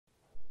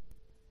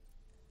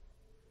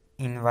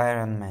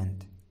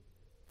environment,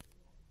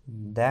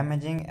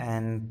 damaging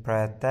and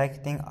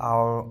protecting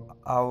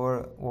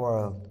our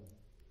world.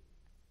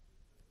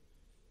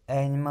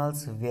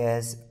 Animals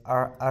vs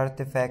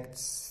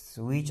artifacts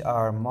which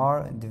are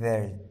more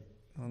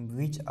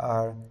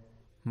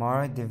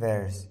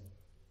diverse.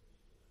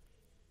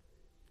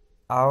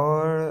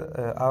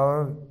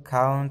 Our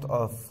count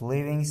of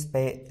living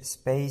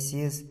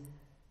species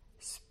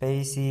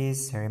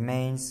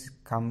remains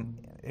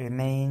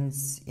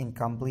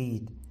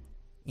incomplete.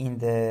 In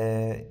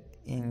the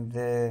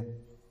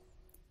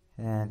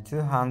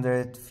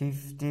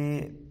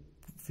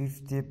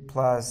 250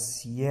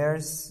 plus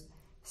years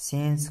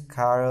since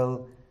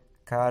Carl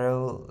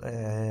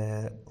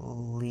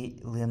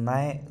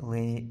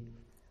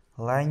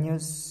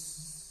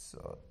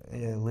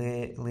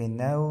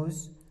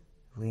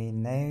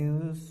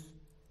Linnaeus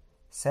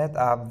set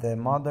up the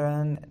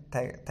modern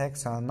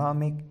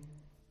taxonomic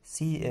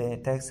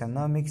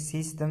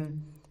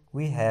system.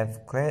 We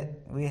have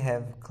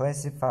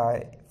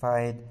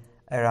classified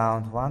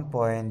around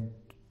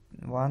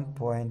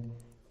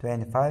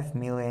 1.25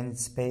 million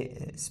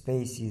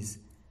species,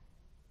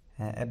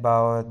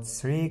 about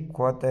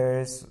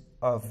 3/4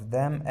 of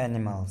them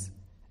animals.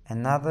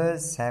 Another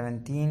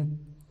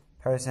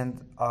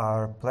 17%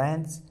 are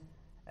plants,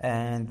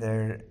 and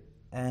the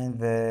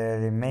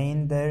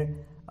remainder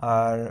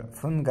are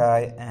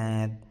fungi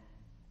and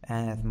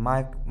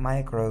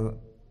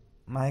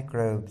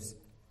microbes.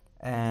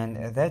 And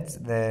that's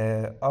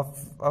the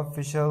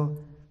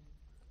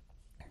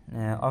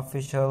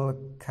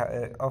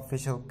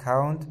official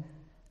count.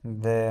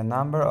 The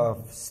number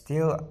of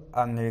still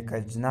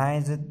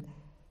unrecognized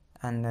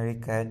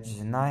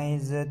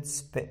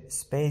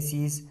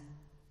species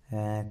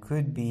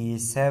could be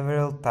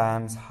several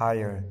times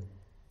higher.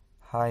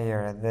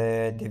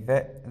 The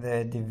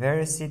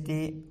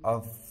diversity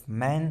of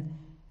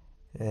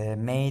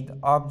man-made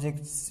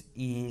objects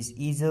is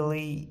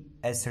easily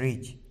as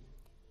rich.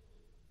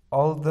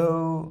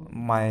 Although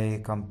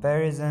my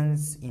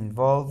comparisons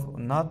involve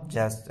not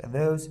just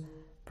those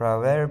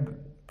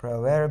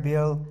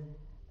proverbial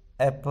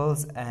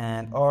apples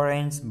and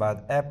oranges,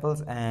 but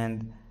apples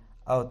and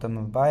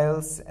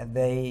automobiles,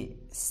 they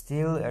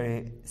still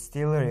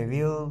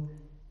reveal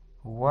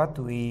what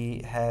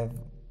we have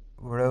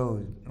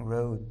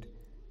wrote.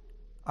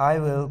 I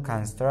will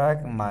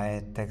construct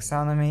my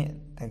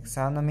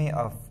taxonomy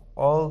of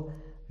all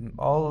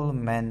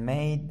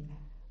man-made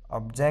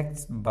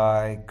objects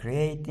by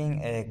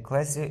creating a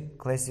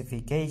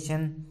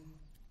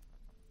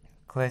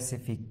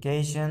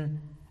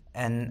classification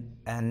and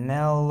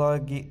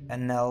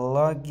analogical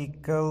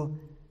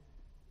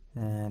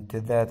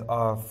to that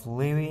of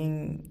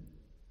living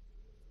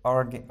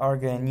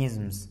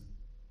organisms.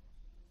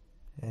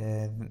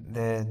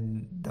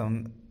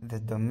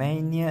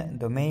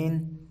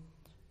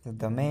 The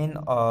domain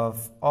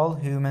of all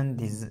human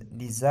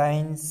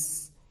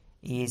designs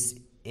is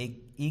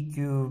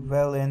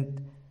equivalent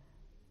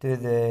to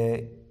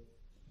the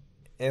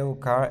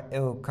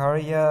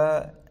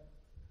eukarya.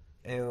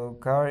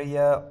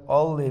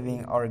 All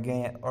living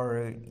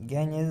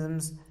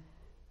organisms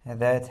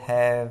that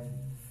have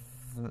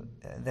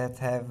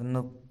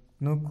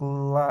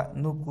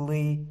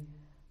nuclei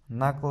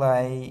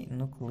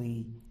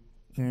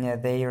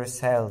in their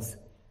cells,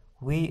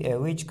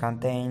 which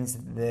contains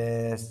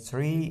the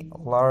three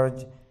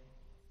large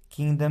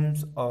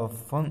kingdoms of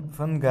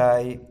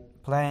fungi,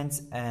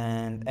 plants,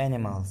 and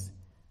animals.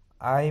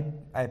 I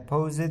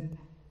posit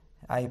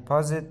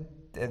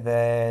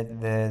that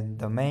the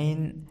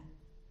domain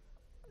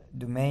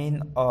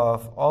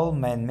of all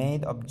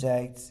man-made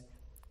objects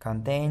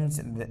contains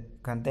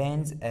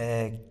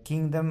a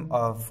kingdom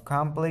of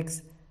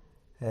complex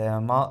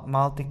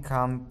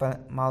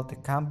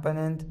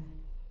multi-component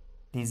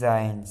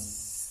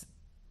designs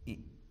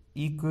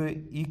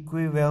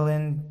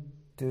equivalent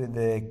to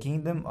the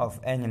kingdom of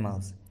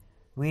animals.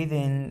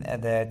 Within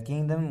that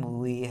kingdom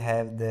we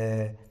have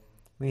the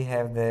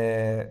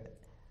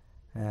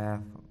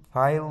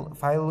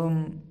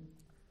phylum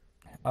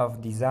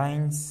of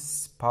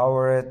designs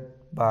powered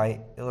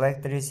by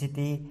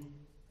electricity,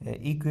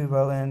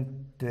 equivalent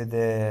to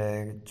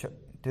the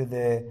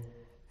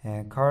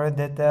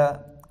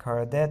chordata,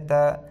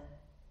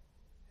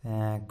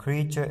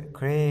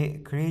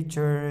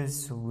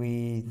 creatures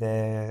with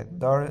the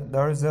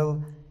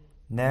dorsal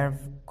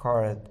nerve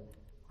cord.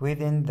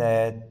 Within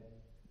that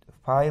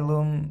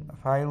phylum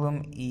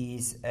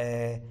is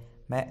a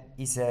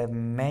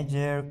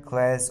major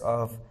class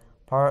of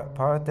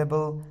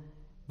portable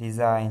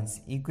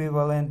designs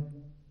equivalent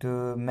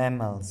to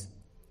mammals.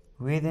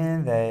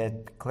 Within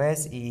that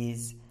class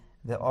is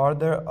the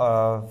order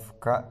of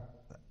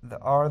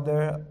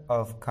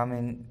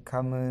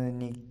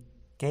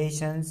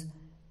communications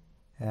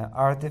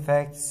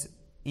artifacts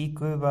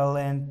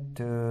equivalent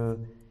to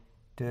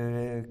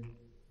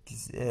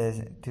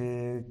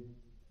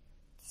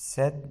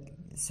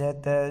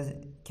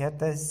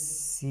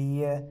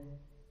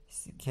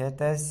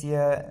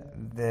Cetacea,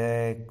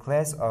 the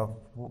class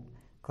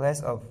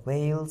of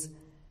whales,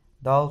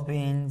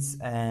 dolphins,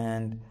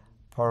 and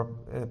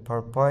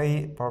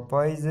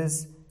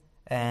porpoises,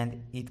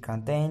 and it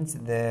contains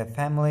the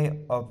family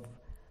of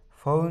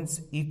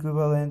phones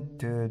equivalent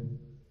to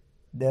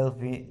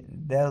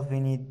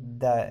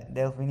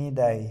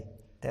Delphinidae,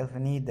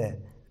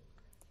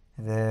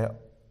 the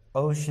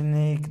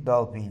oceanic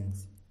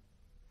dolphins.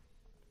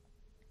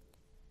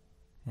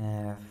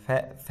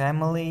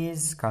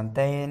 Families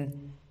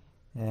contain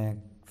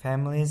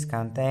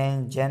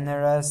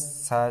genera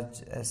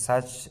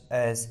such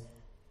as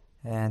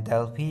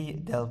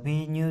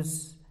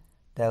Delphinus,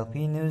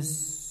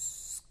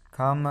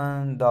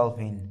 common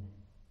dolphin,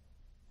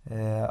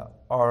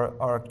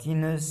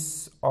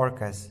 Orcinus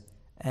orcas,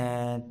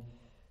 and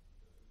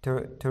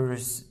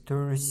Tursiops,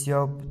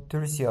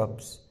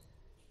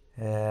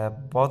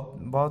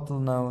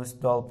 bottlenose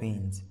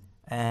dolphins.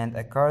 And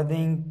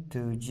according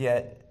to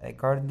GSM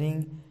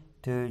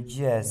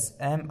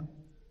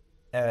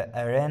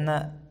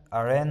Arena,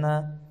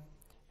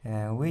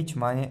 which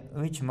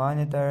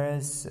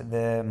monitors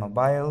the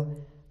mobile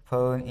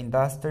phone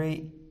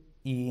industry,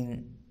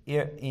 in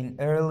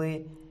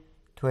early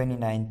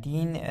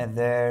 2019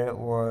 there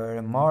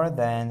were more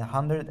than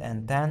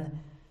 110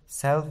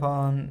 cell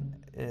phone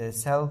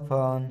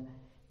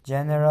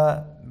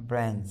genera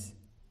brands.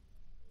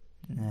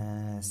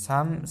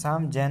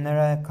 Some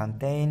genera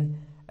contain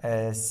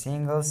a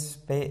single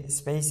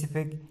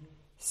specific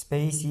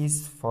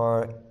species.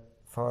 For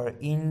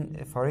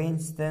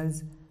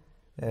instance,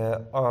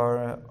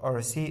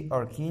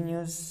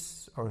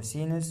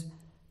 Orcinus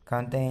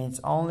contains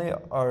only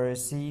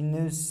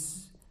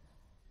Orcinus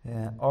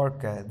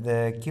orca,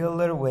 the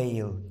killer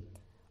whale.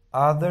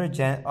 Other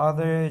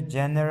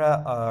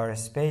genera are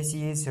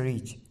species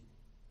rich.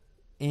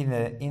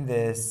 In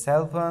the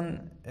cell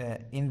phone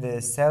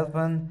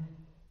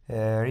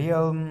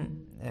realm,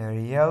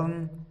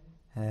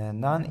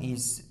 none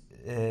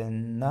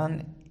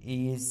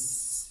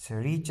is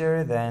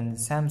richer than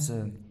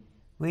Samsung,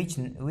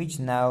 which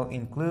now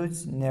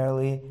includes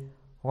nearly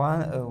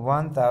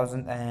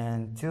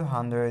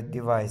 1,200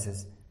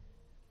 devices.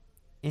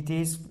 It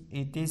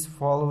is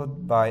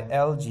followed by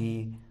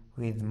LG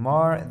with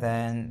more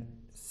than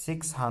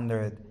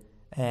 600,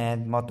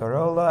 and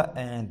Motorola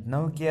and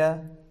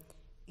Nokia,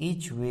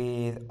 each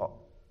with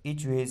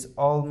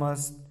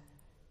almost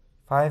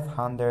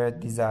 500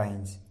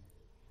 designs.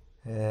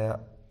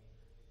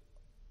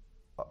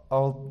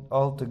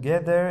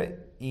 Altogether,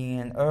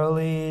 in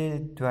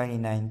early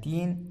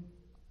 2019,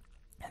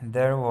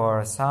 there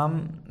were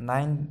some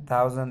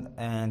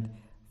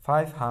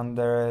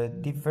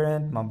 9,500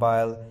 different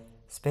mobile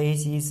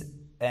species,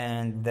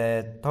 and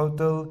the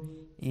total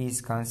is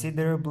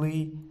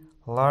considerably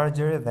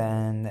larger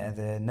than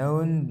the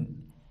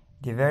known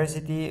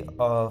diversity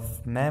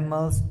of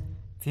mammals,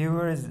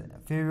 fewer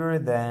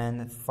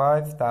than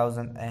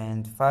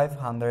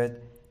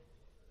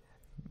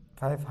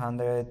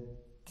 5,500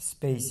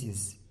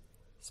 species.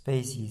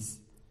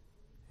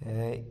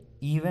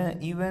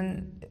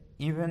 Even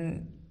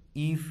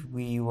if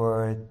we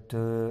were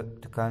to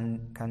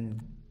concede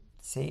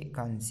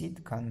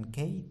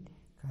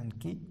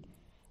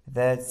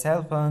that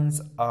cell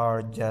phones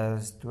are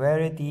just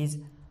varieties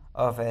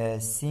of a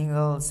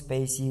single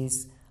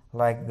species,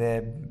 like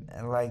the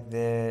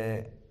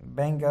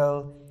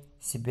Bengal,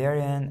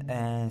 Siberian,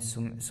 and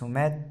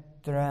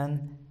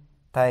Sumatran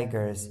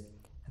tigers,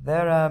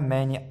 there are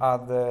many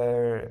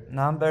other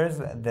numbers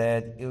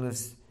that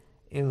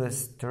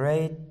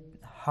illustrate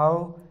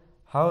how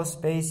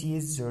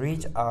species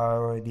rich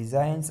our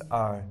designs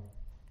are.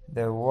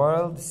 The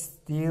World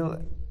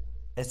Steel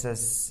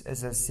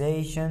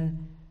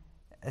Association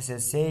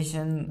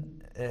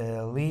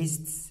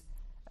lists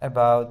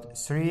about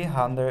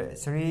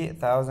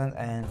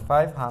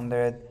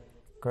 3,500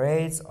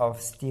 grades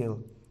of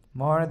steel,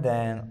 more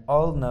than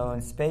all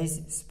known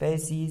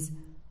species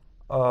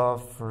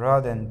of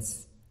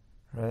rodents.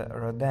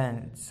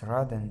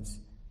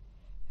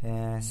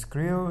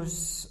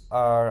 Screws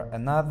are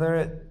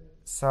another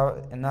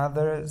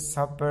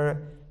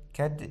super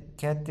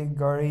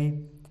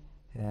category.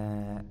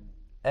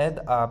 Add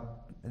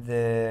up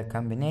the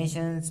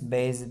combinations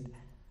based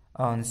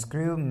on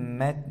screw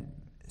materials,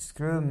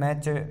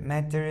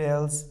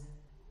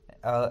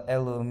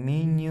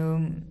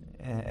 aluminium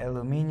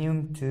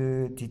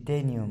to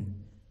titanium.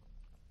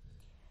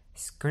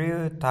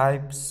 Screw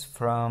types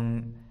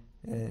from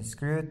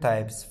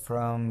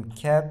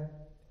cap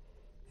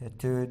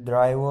to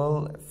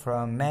drywall,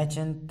 from mesh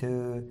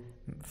to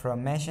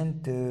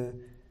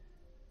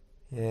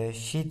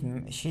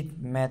sheet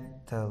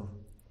metal.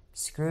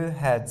 Screw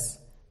heads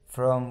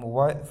from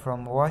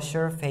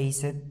washer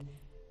faced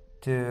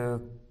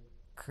to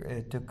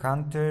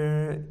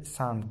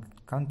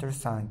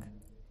countersunk.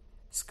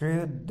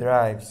 Screw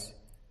drives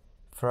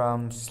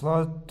from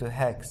slot to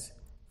hex,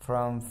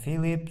 from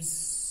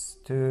Phillips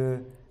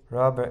to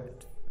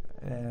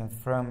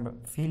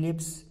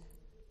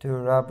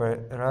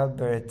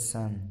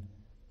Robertson.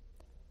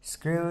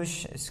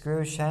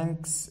 Screw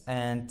shanks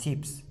and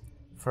tips,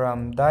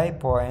 from die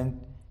point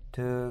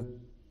to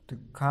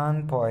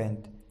con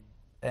point,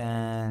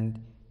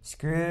 and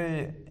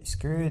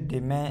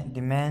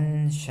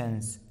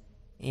dimensions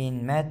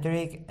in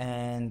metric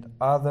and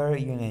other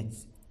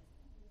units,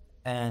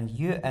 and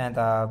you end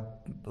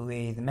up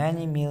with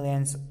many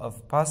millions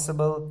of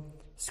possible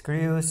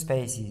screw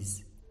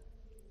species.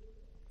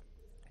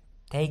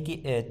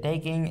 Taking a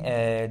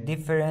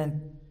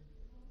different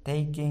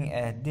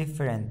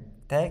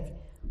tack,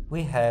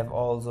 we have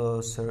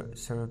also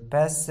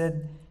surpassed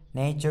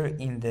nature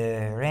in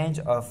the range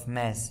of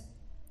mass.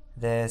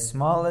 The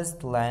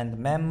smallest land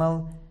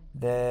mammal,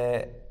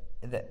 the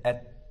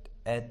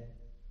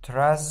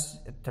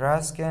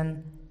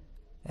Etruscan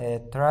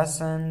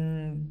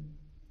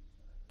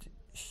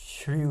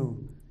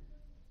shrew,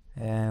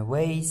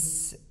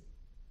 weighs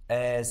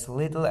as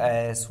little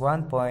as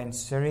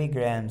 1.3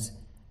 grams,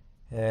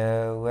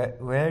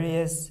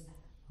 whereas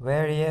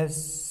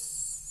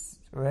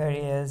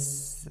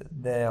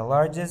the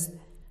largest,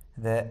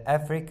 the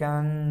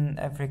African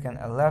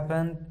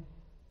elephant,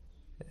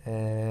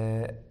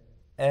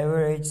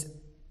 averages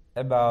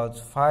about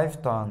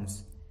 5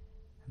 tons.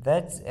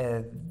 That's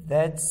a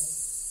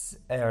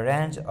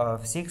range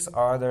of 6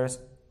 orders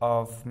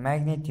of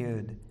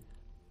magnitude.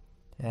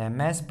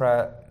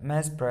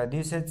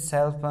 Mass-produced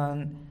cell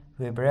phone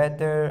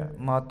vibrator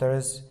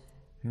motors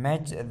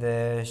match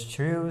the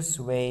shrew's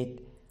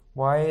weight,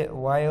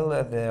 while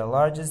the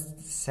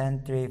largest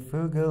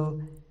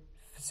centrifugal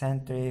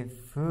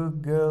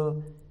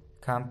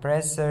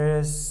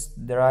compressors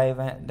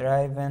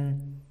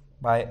driven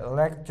by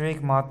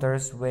electric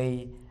motors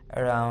weigh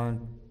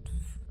around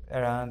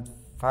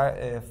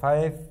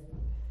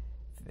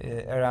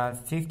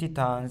 50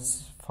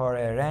 tons for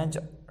a range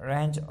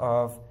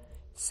of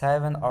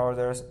 7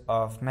 orders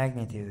of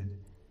magnitude.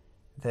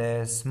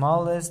 The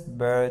smallest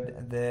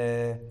bird,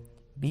 the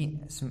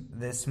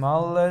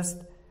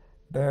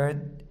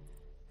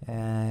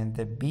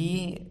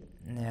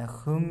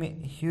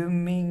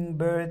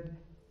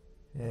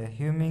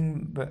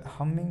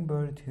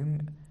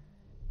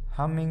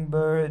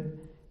hummingbird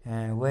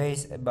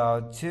weighs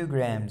about 2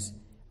 grams,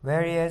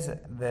 whereas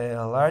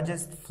the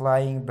largest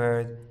flying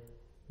bird,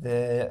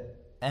 the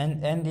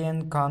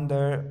Indian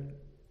condor,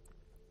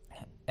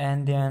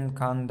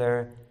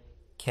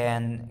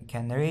 can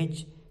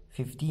reach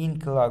 15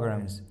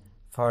 kilograms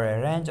for a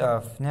range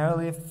of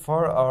nearly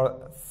 4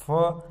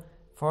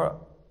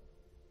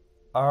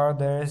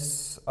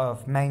 orders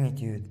of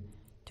magnitude.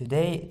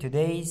 Today's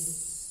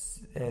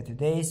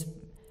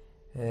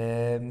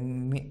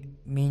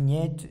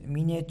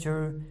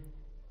miniature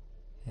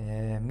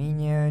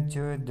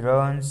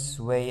drones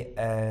weigh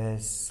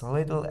as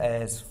little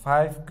as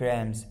 5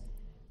 grams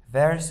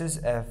versus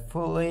a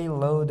fully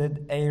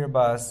loaded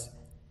Airbus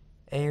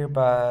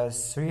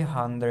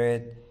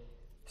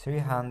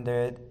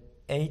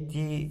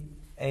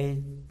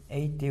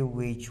 380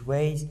 which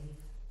weighs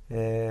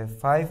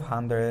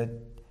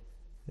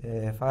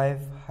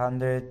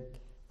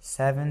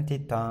 570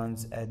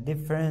 tons, a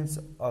difference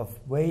of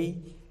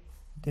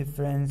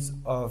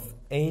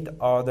 8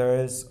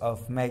 orders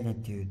of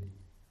magnitude.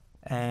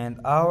 And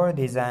our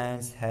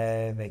designs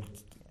have a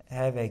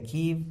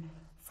key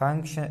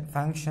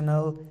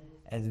functional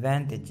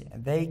advantage.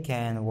 They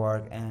can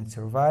work and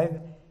survive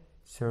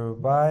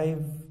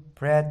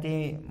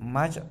pretty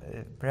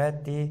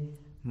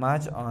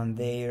much on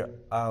their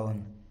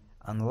own.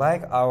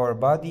 Unlike our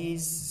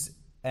bodies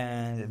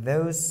and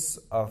those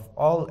of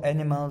all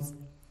animals,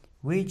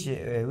 which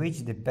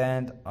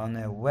depend on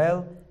a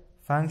well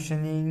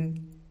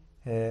functioning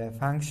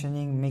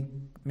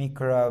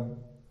microbiome,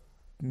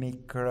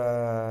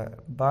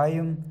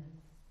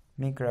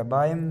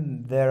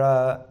 there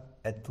are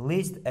at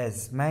least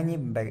as many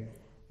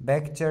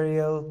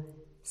bacterial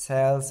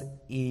cells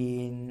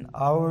in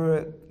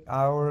our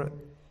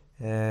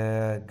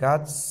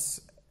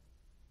guts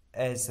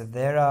as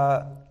there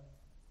are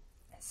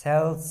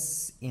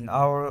cells in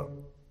our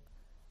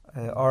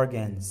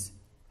organs.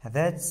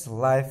 That's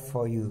life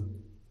for you.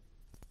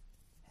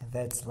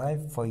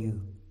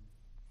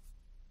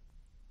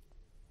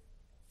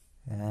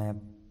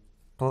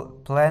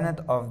 Planet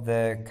of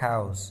the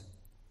cows.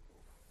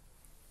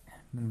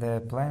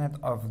 The planet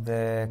of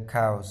the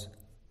cows.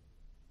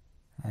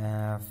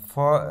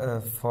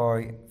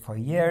 For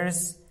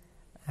years,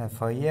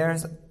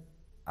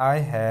 I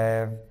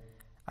have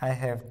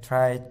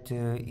tried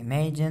to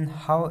imagine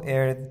how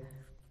Earth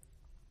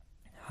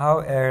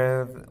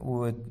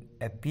would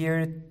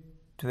appear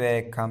to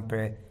a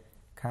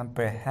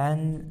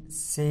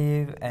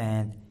comprehensive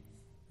and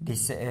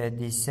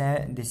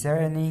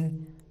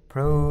discerning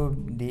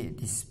probe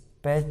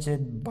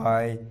dispatched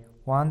by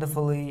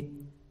wonderfully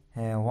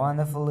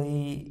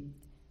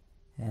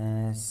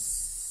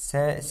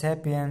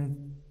sapient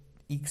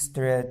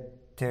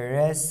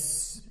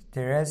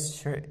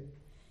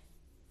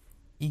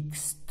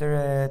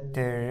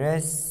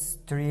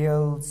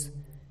extraterrestrials.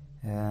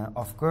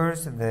 Of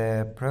course,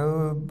 the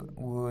probe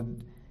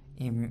would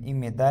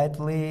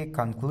immediately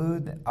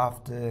conclude,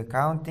 after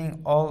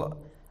counting all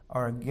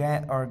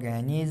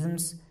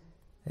organisms,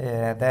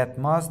 that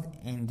most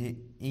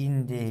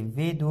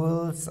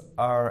individuals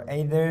are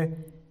either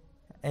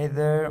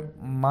either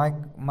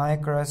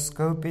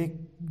microscopic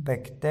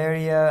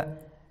bacteria,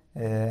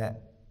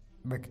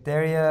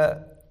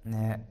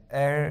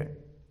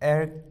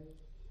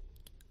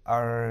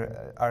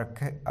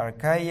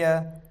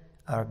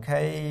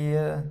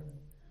 archaea,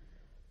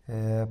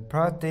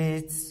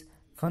 protists,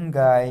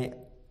 fungi,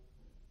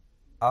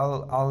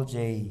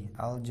 algae,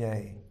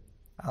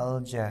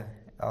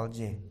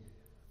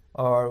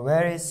 or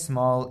very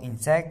small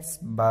insects,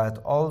 but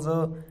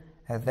also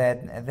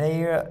that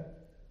their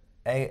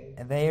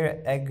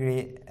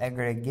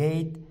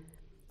aggregate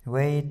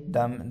weight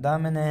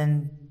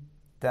dominates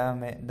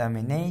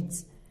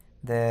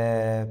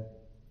the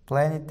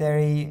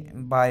planetary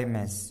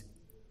biomass.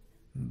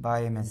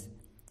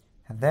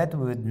 That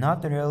would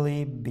not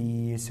really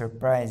be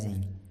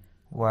surprising.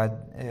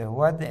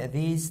 What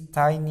these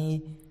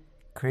tiny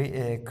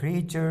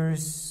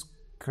creatures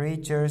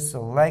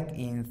lack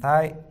in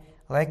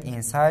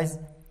size,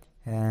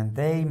 and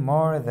they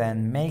more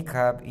than make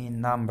up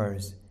in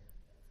numbers.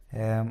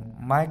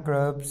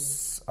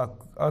 Microbes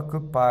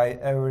occupy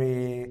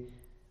every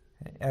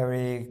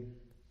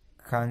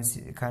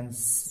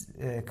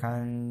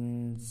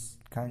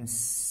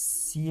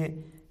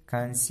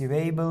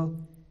conceivable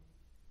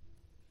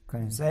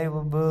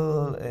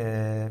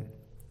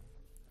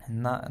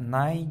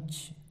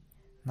niche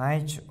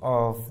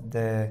of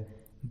the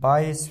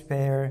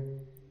biosphere,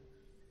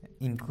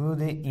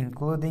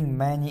 including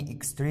many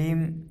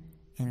extreme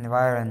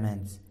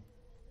environments.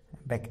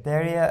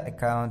 Bacteria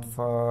account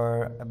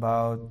for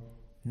about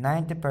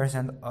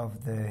 90%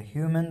 of the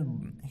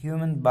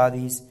human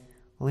body's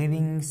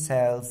living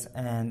cells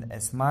and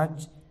as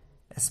much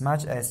as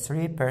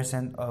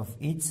 3% of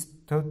its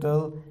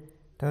total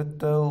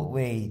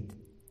weight.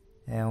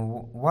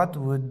 What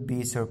would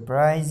be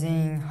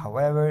surprising,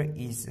 however,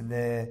 is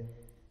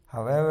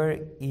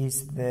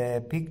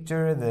the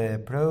picture the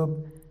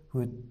probe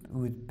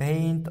would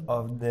paint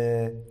of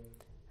the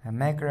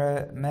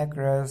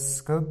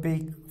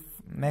macroscopic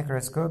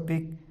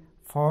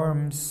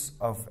forms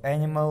of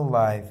animal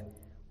life,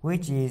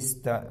 which is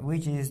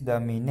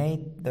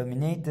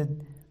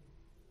dominated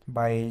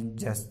by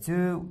just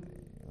two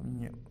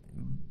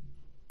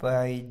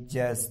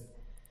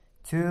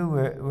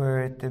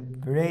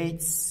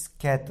vertebrates: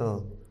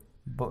 cattle,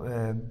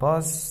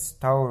 Bos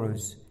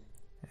taurus,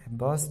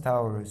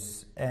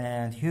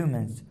 and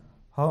humans,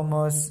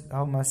 Homo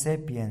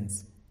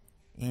sapiens,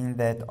 in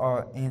that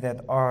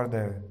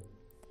order.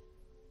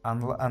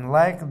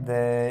 Unlike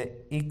the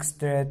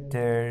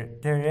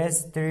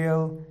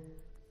extraterrestrial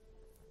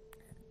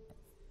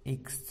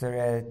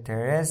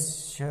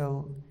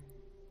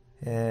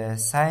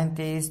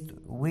scientists,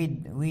 we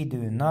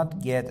do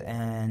not get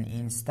an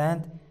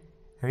instant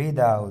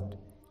readout.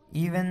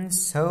 Even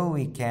so,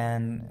 we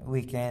can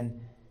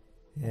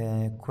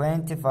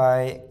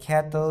quantify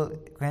cattle,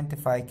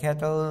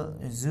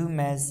 zoo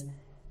mass,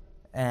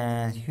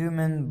 and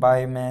human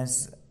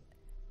biomass,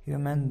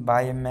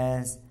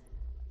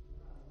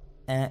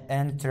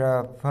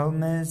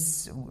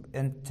 anthropomorphs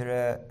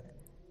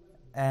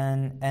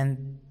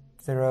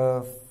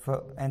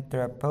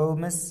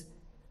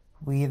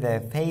with a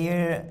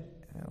fair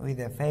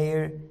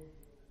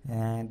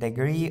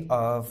degree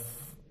of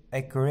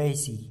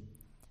accuracy.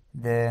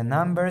 The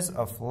numbers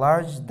of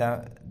large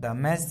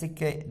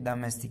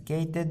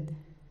domesticated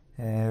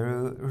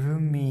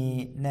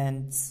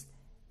ruminants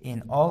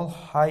in all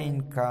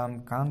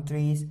high-income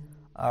countries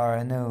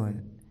are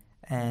known,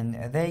 and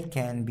they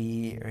can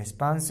be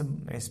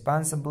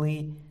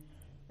responsibly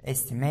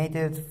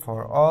estimated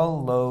for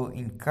all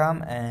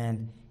low-income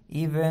and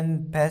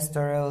even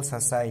pastoral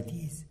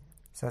societies.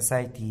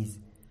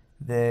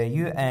 The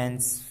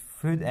UN's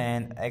Food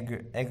and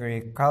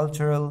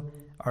Agricultural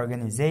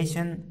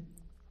Organization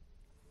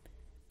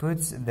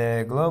puts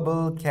the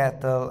global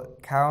cattle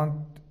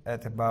count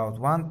at about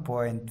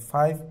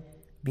 1.5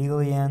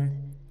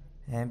 billion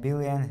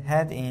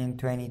head in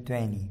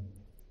 2020.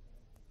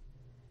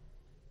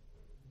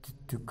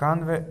 To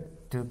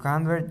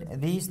convert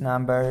these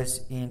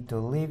numbers into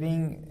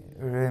living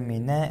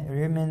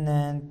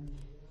ruminant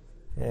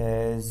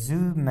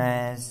zoo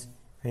mass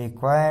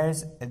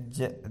requires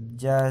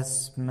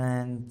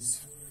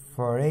adjustments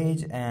for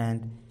age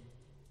and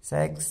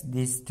sex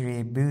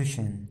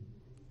distribution.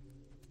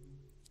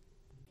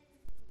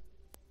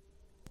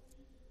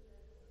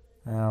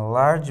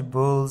 Large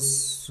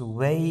bulls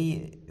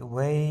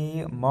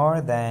weigh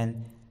more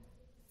than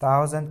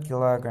 1,000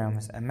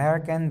 kilograms.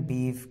 American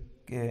beef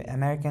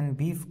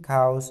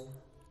cows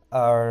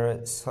are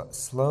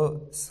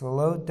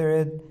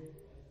slaughtered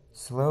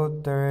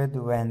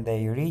when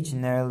they reach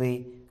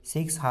nearly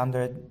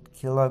 600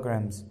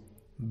 kilograms,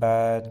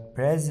 but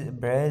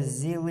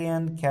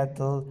Brazilian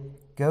cattle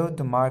go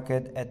to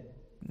market at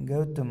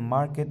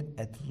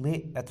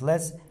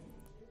less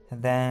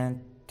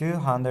than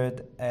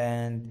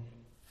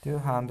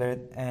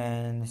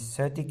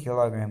 230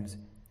 kilograms,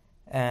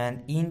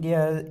 and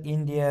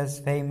India's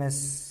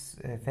famous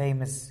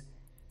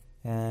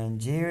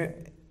Gir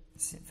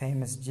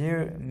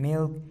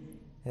milk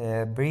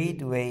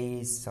breed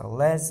weighs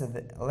less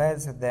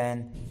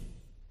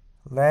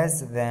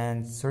less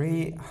than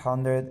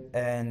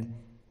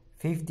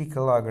 350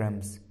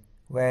 kilograms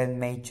when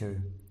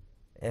mature.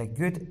 A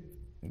good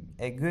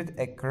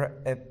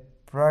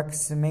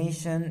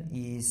approximation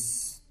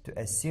is to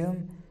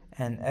assume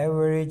an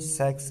average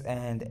sex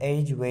and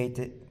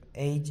age-weighted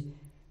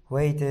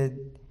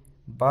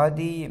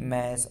body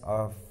mass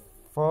of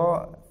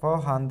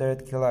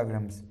 400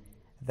 kilograms.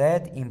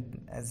 That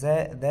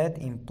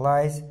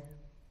implies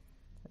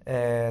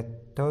a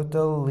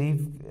total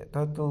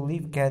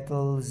live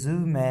cattle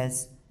zoo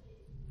mass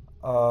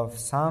of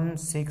some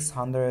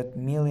 600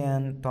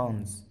 million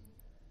tons.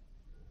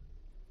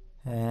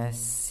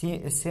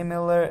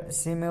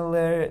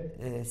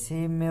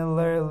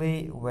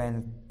 Similarly,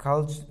 when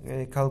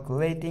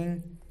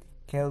calculating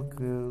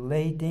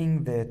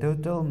the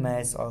total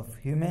mass of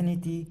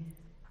humanity,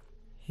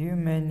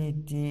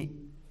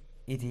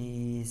 it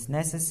is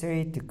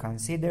necessary to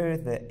consider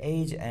the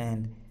age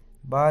and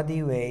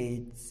body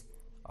weights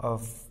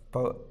of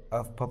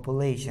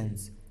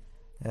populations.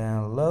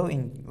 Low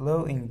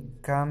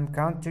income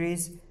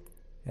countries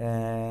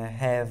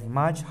have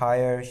much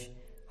higher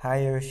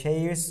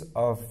shares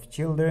of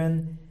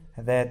children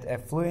than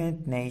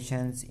affluent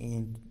nations.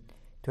 In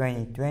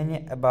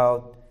 2020,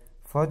 about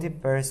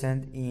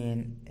 40%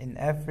 in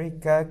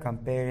Africa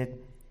compared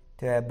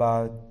to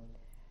about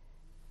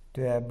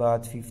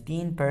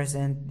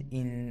 15%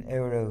 in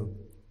Europe.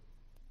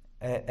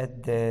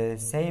 At the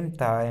same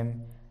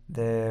time,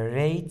 the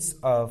rates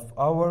of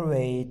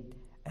overweight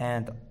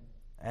and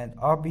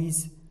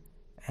obese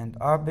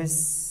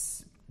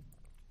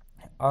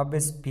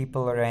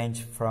people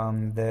range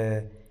from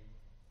the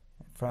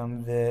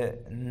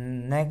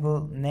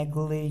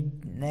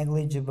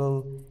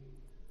negligible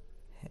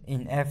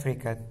in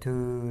Africa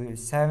to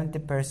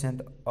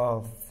 70%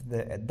 of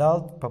the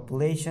adult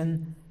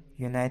population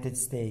United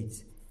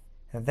States.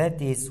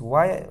 That is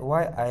why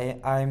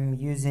I'm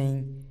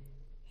using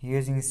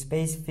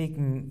specific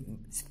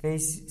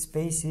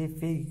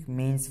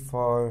means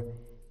for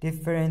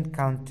different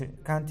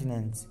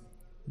continents.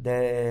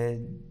 The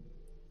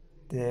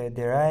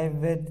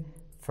derived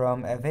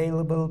from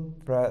available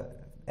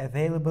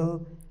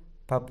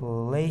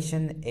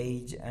population,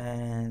 age,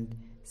 and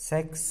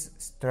sex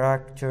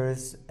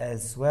structures,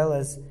 as well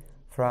as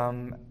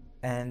from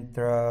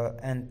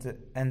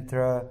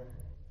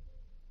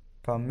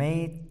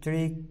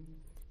anthropometric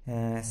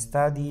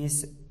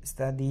studies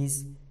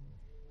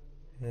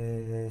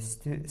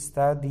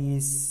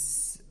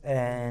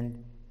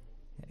and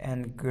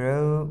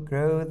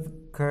growth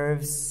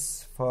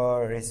curves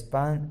for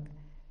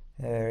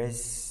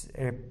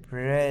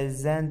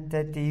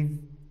representative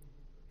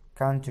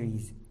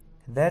countries.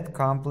 That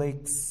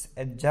complex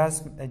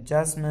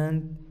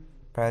adjustment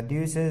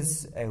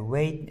produces a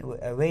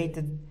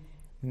weighted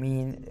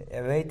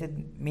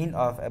mean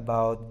of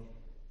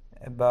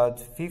about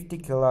 50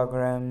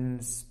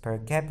 kilograms per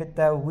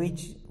capita,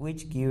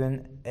 which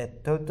given a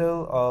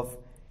total of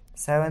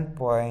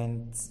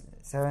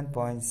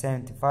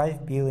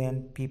 7.75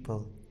 billion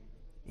people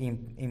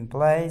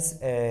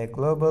implies a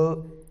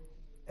global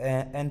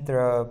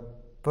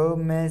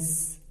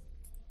anthropomass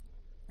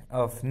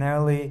of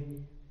nearly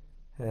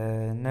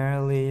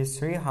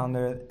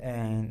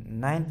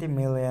 390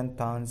 million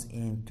tons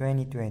in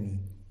 2020.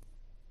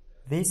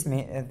 This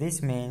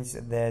means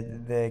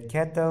that the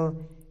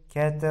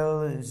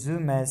cattle zoo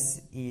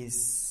mass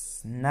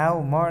is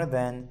now more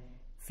than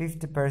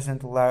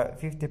 50%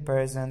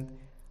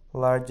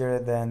 larger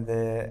than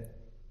the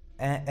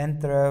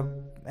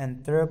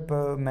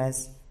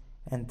anthropomass,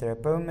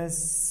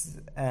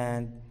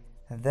 and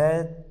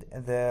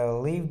that the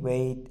live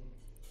weight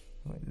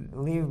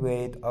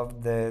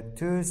of the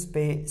two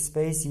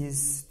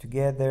species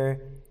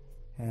together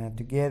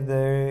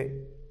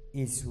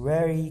is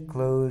very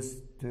close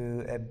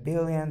to 1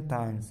 billion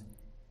tons.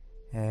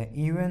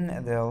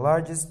 Even the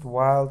largest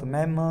wild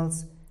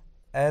mammals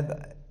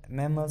add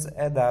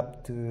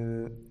up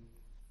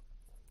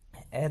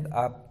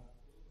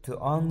to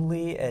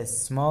only a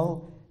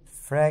small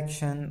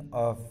fraction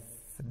of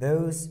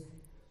those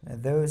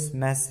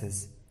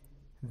masses.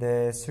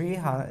 The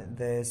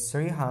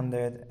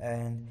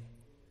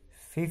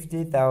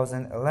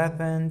 350,000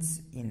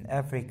 elephants in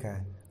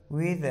Africa,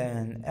 with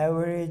an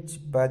average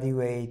body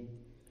weight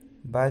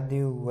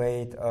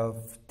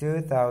of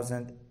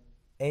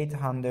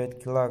 2,800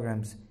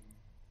 kilograms,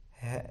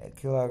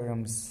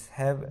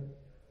 have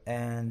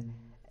an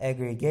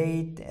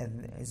aggregate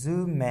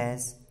zoo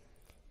mass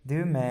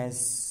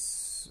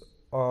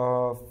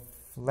of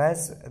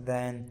less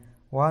than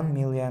 1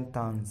 million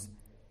tons,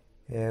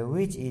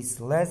 which is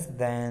less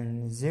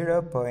than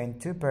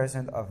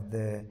 0.2% of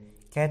the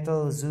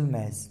cattle zoo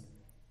mass.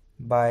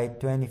 By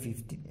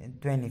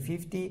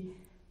 2050,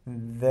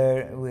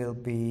 there will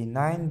be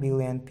 9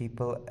 billion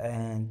people,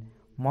 and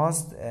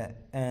most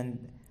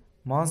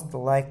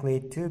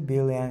likely 2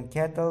 billion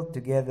cattle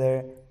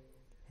together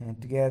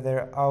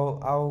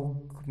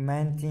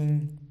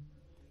augmenting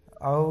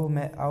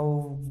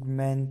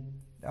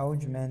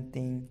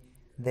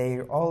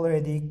their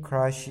already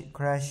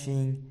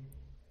crushing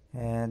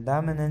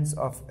dominance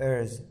of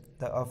Earth.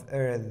 of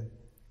Earth.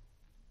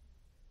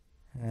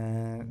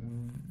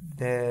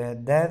 The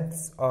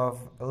deaths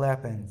of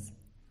elephants.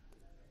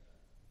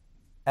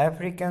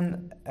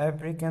 African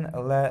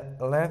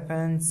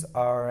elephants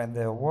are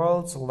the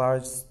world's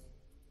largest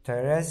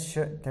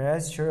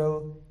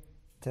terrestrial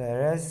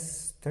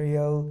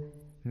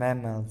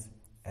mammals.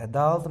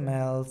 Adult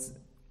males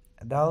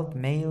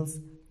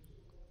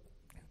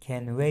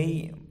can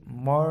weigh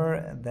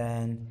more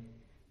than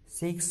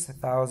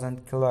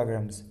 6,000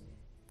 kilograms.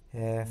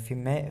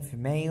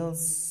 Females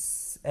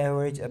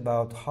average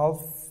about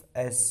half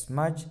as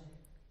much,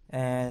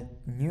 and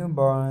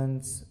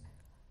newborns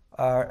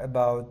are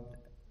about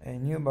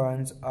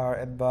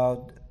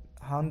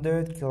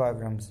 100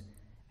 kilograms.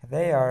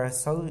 They are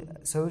sociable,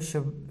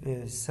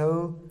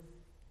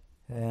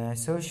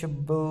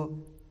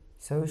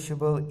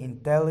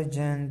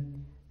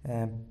 intelligent,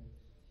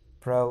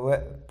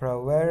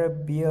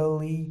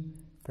 proverbially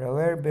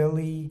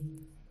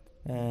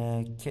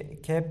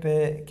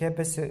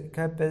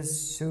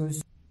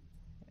capacious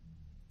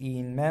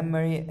in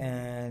memory,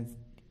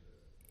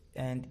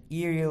 and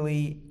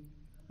eerily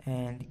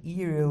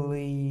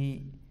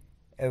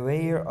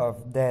aware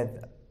of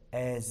death,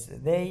 as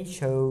they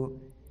show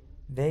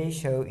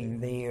in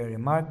their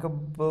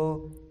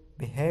remarkable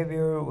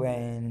behavior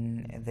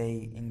when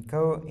they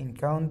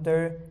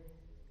encounter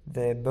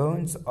the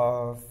bones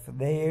of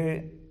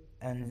their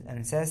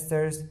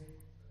ancestors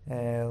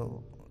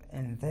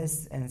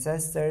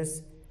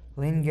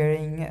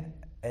lingering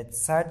at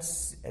such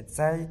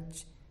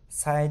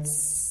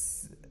sites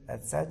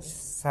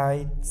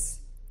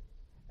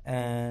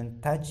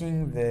and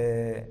touching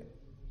the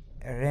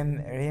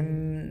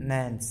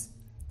remnants.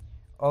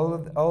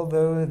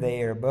 Although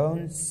their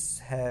bones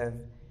have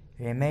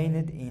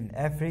remained in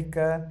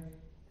Africa,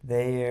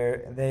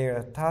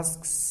 their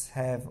tusks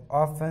have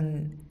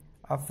often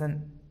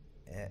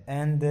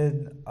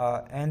ended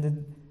up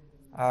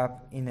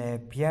in a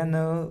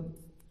piano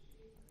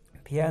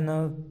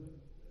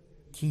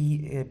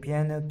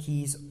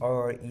keys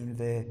or in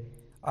the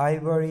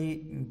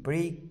ivory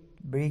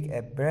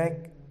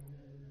bric-a-brac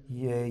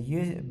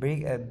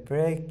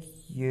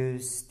you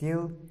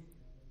still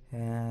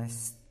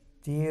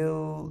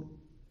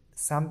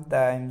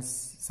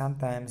sometimes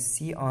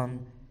see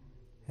on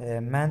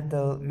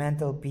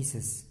mantel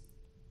pieces.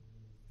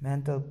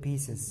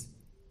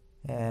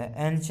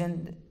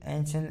 Ancient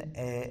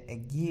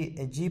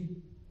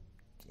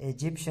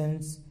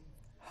Egyptians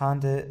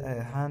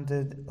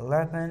hunted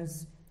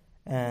elephants,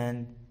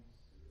 and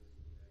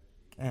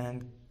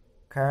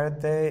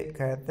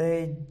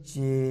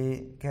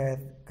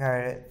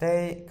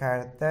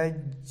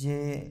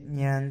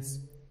Carthaginians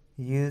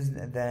used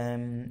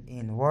them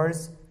in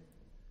wars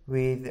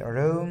with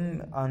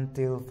Rome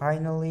until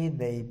finally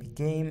they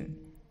became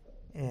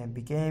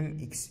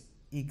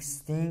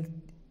extinct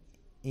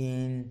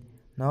in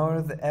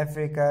North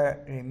Africa,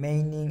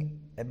 remaining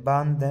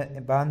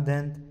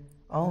abundant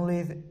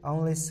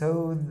only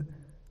south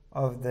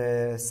of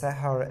the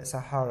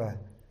Sahara.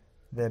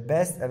 The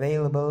best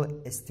available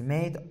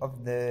estimate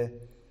of the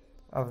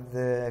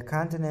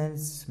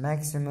continent's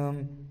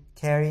maximum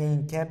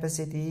carrying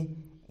capacity,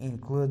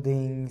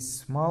 including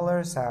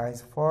smaller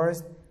size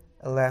forest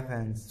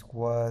elephants,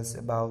 was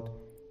about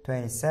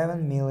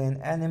 27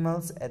 million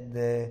animals at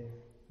the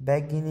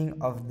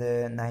beginning of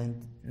the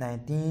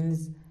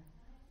 19th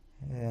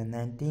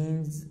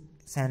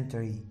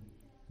century.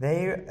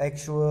 Their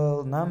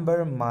actual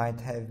number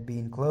might have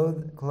been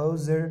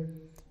closer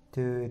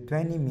to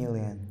 20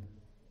 million.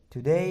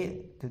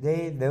 Today,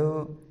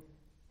 though,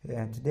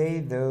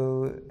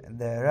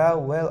 there are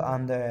well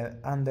under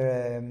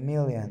a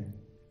million.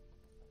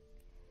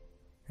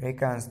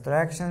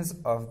 Reconstructions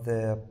of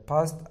the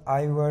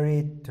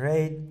post-ivory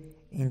trade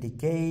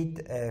indicate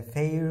a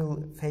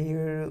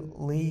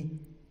fairly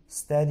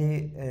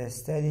steady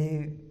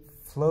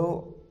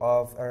flow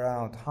of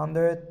around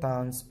 100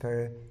 tons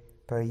per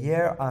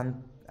year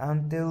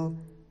until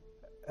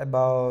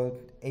about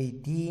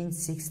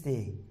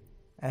 1860,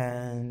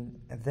 and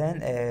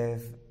then a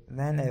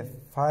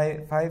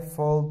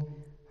fivefold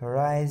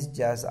rise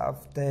just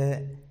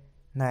after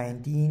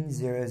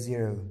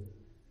 1900.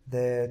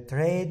 The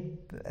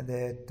trade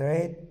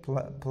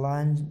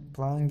plunged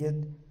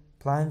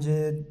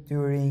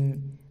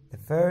during the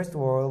First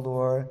World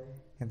War,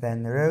 and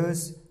then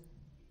rose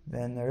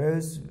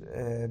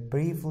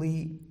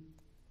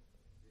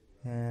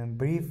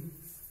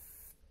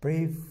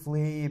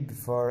briefly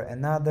before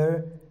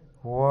another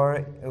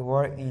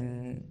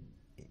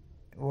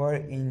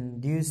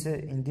war-induced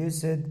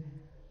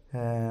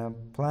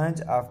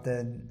plunge,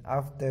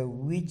 after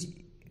which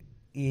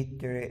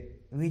it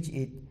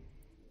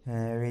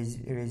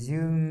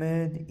resumed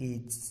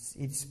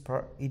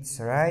its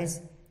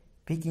rise,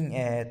 peaking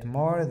at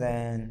more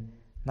than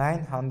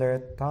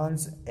 900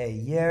 tons a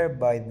year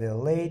by the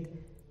late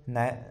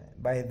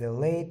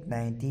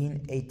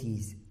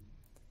 1980s.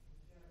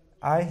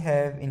 I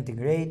have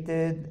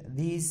integrated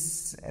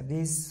these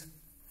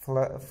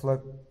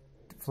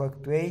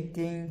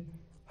fluctuating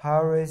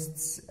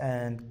harvests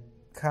and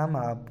come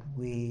up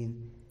with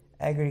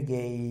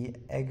aggregate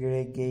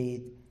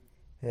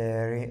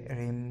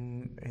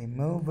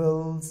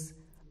removals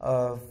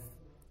of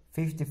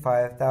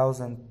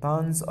 55,000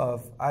 tons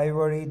of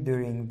ivory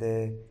during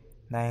the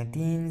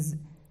 19th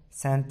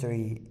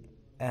century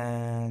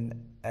and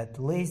at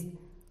least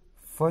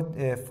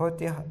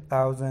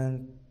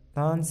 40,000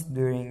 tons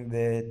during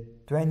the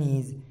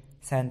 20th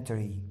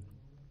century.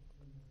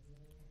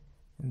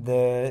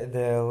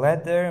 The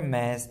latter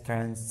mass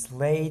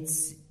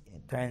translates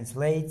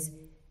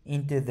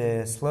into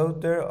the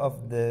slaughter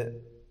of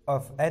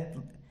at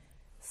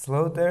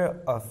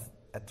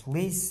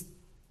least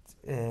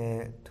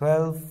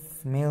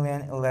 12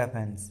 million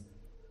elephants.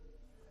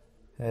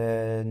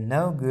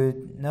 No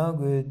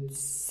good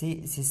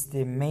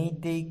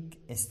systematic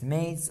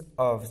estimates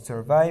of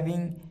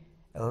surviving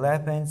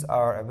elephants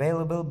are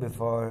available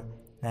before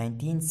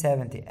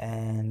 1970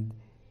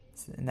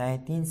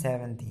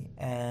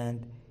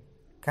 and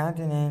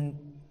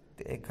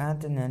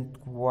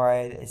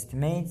continent-wide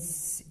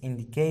estimates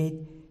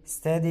indicate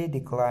steady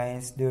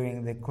declines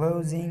during the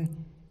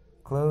closing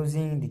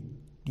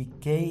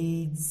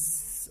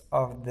decades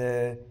of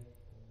the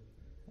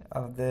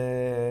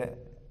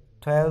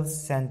 12th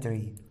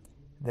century.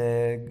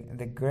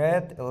 The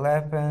great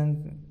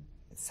elephant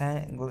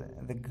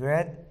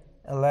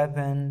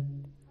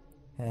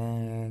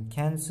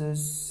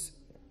Kansas,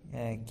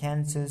 a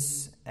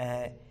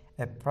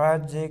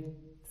project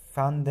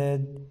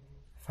funded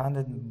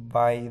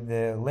by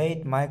the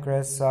late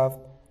Microsoft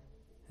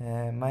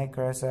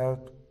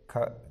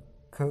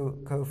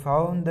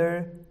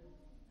co-founder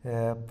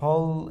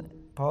Paul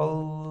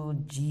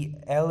G.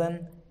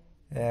 Allen,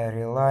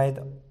 relied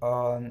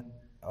on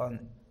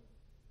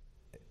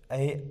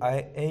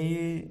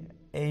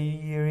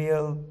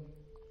aerial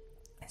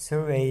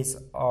surveys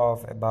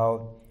of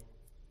about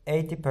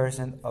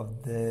 80%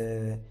 of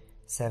the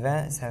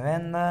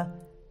Savannah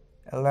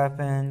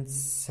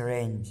elephants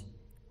range.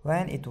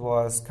 When it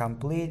was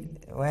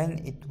completed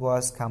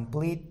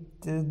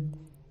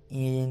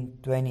in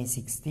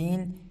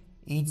 2016,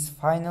 its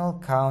final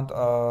count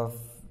of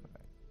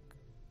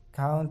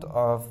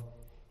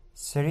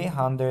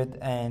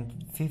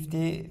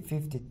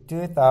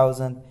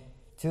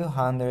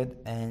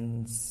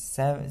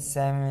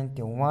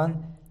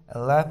 352,271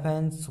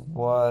 elephants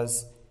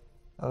was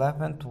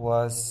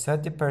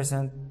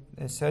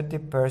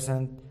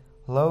 30%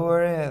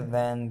 lower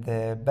than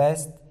the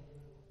best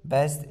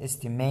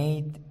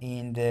estimate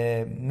in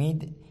the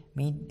mid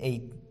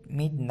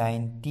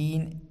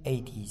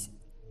 1980s.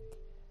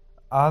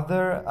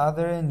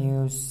 Other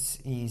news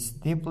is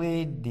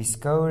deeply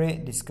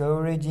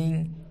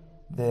discouraging.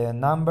 The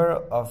number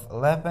of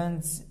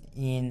elephants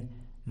in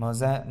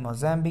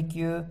Mozambique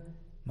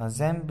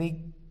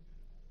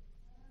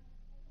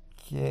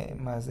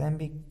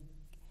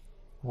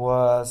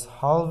was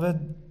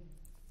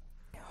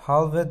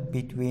halved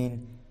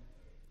between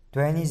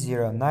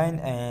 2009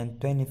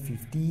 and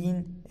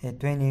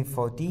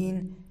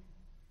 2014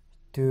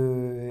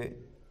 to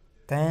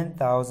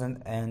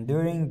 10,000, and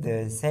during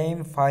the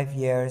same 5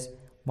 years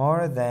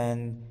more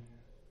than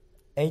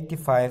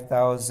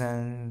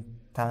 85,000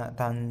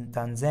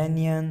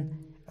 Tanzanian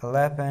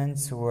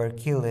elephants were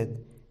killed,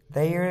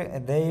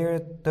 their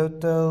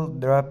total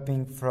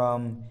dropping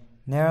from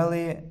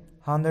nearly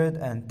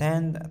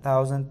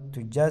 110,000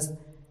 to just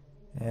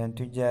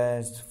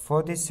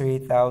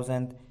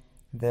 43,000.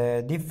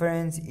 The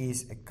difference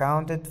is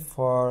accounted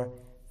for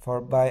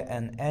by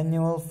an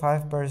annual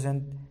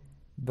 5%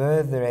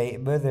 birth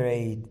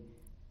rate.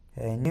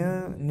 A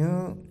new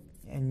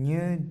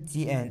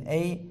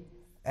DNA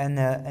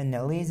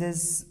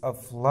analysis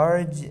of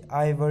large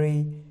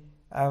ivory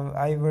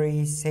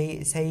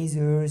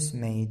seizures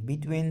made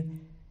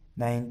between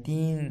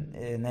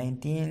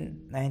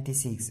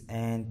 1996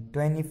 and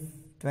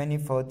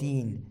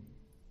 2014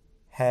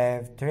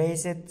 have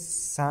traced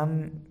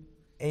some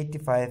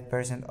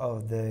 85%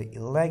 of the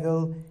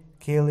illegal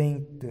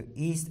killing to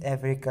East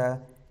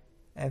Africa,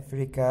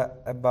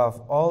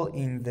 above all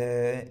in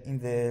the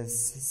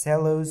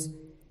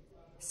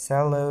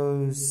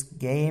Selous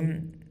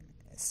game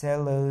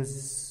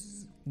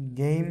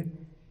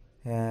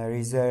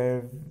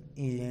reserve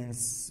in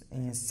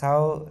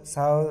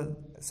southeastern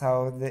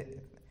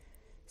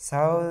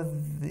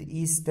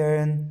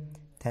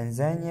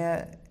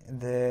Tanzania,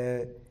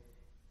 the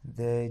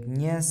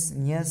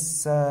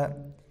Nyasa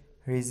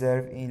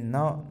reserve in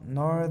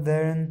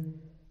northern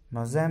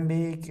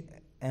Mozambique,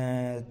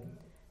 and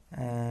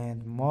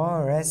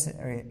more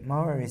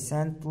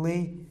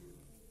recently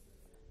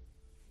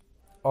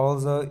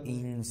also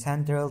in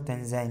central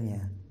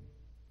Tanzania.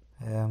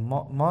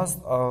 Most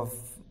of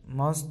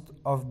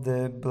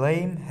the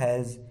blame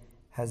has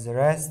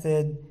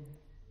rested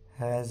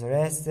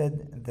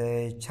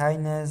the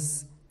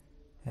China's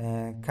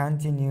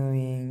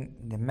continuing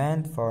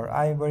demand for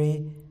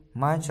ivory,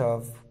 much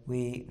of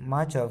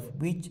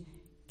which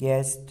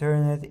gets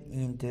turned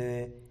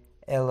into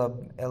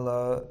elaborately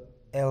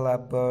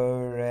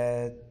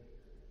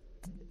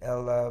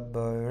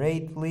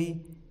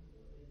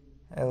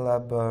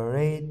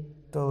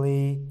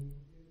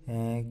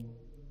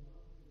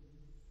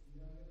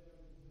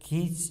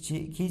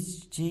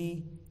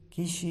Kishi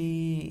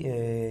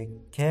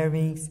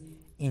carvings,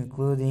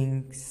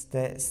 including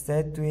statuettes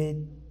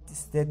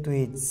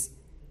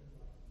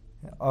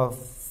of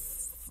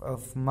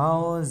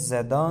Mao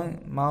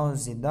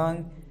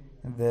Zedong,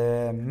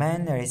 the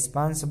man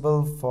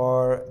responsible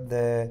for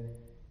the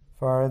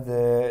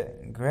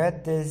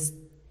greatest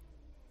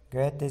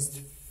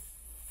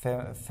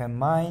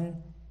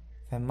famine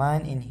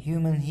in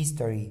human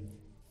history.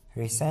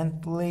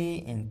 Recently,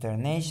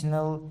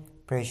 international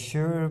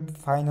pressure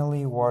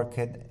finally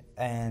worked,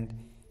 and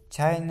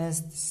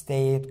China's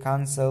State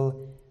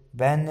Council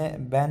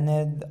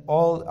banned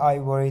all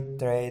ivory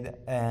trade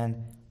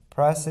and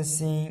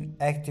processing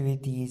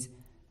activities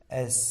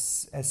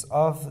as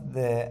of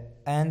the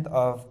end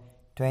of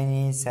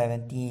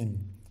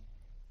 2017.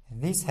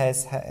 This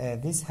has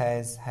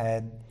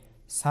had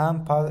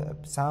some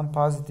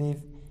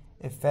positive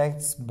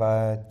effects,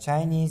 but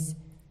Chinese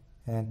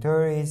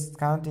tourists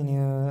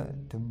continue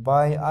to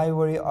buy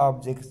ivory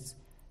objects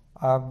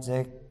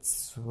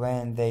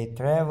when they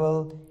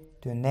travel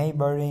to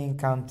neighboring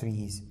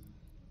countries.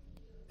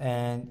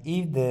 And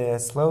if the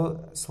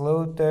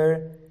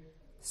slaughter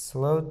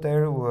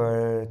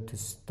were to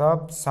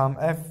stop, some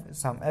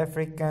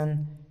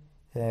African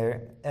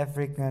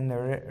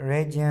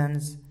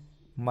regions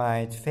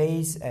might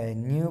face a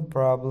new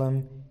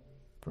problem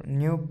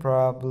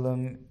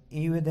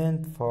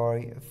evident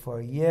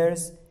for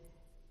years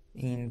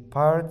in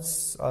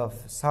parts of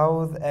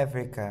South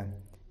Africa.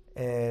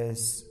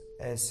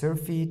 A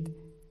surfeit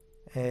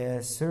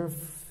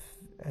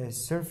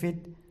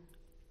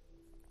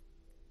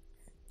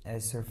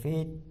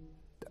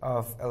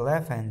of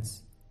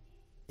elephants.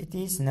 It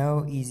is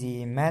no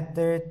easy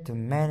matter to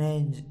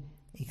manage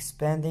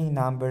expanding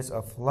numbers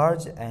of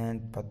large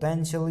and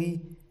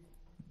potentially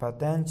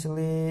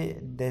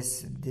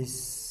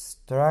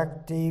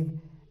destructive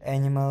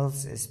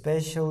animals,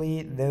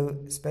 especially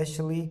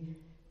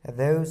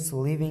those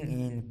living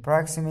in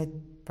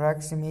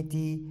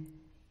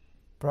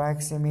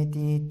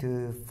proximity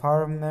to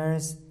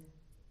farmers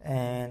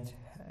and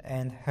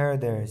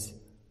herders.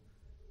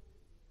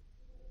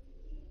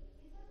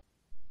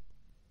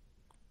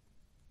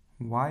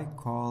 Why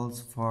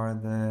calls for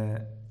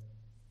the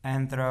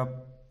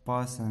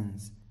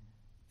Anthropocene's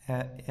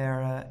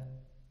era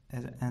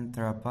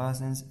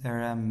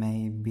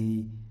may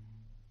be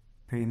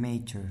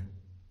premature.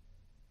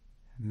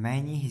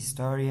 Many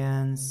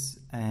historians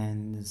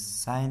and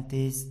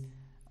scientists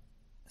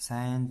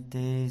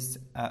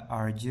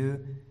argue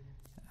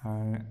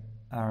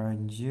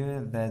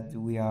that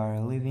we are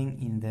living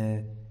in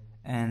the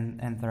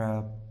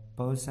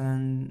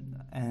Anthropocene,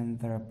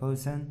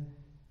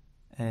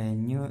 a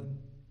new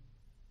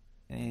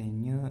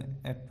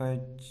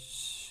epoch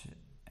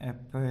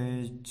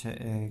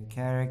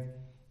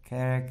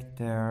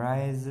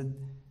characterized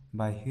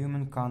by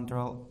human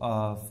control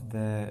of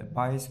the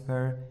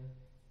biosphere.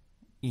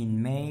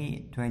 In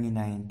May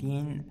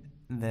 2019,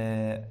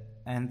 the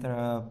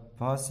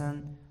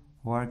Anthropocene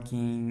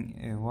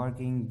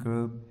working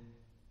group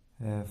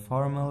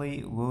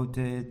formally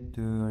voted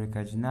to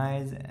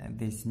recognize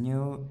this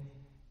new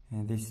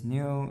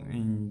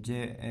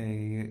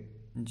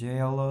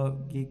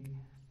geologic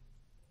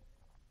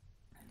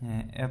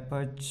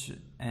epoch,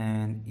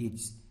 and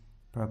its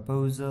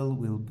proposal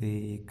will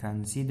be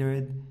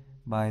considered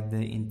by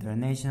the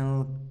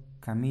International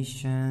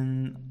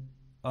Commission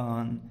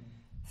on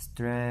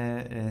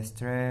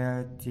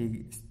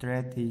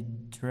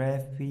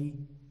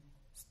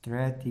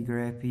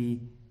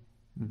Stratigraphy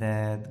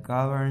that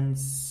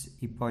governs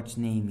epoch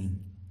naming.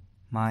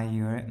 My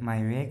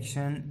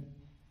reaction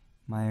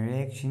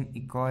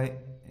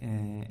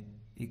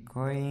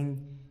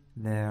echoing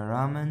the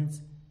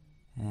Romans'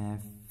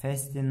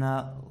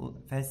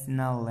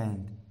 festinal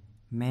land.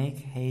 Make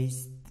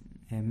haste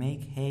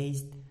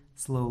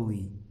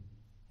slowly.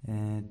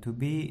 To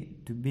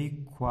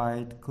be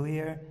quite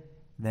clear,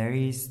 there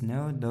is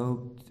no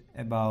doubt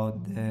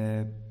about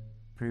the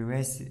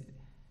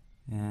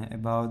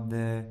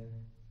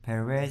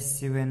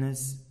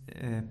pervasiveness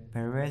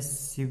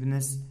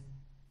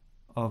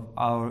of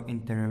our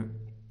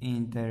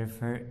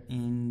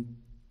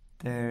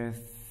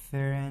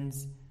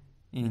interference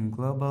in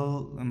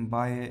global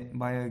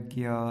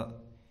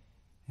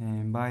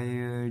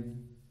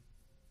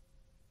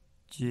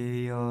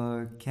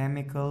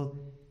biogeochemical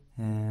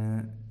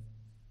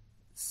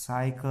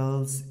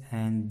cycles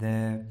and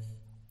the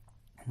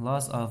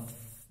loss of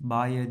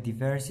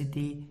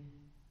biodiversity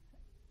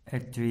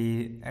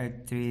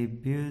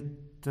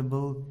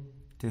attributable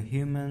to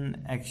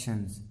human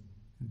actions.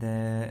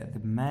 The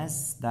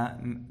mass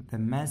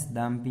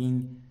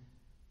dumping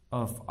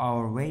of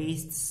our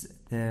wastes,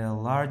 the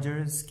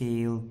larger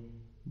scale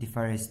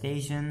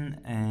deforestation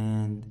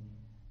and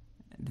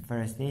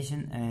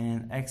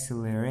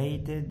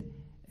accelerated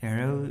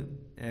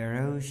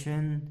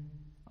erosion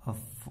of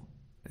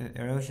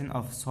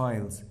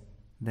soils,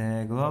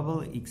 the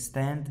global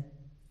extent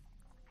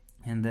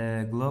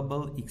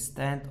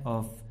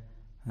of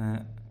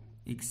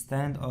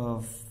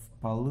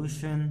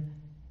pollution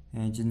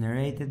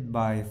generated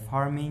by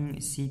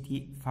farming,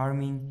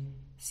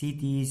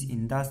 cities,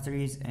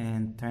 industries,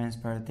 and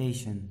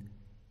transportation.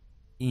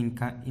 In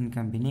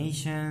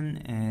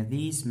combination,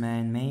 these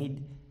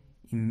man-made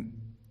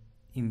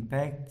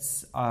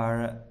impacts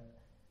are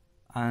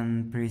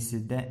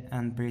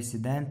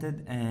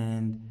unprecedented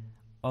and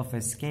of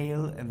a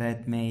scale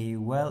that may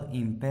well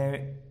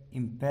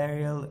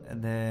imperil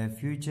the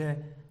future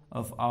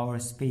of our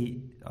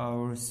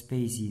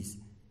species.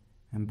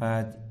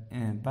 But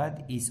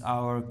is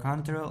our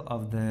control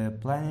of the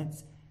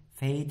planet's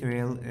fate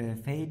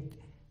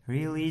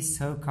really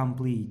so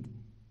complete?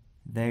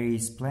 There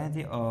is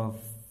plenty of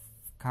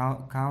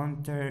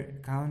counter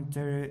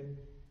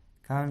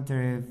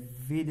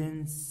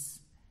evidence,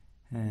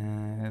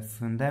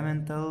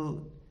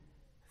 fundamental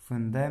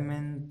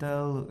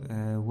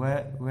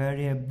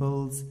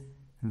variables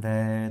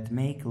that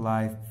make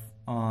life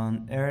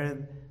on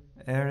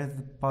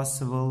Earth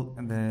possible.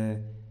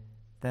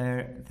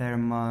 The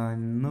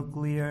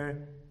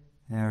thermonuclear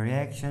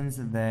reactions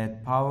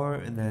that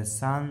power the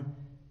sun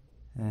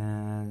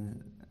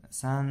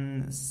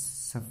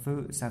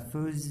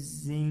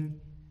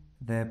suffusing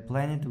the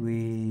planet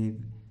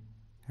with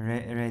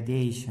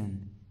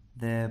radiation.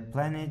 The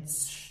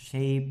planet's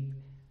shape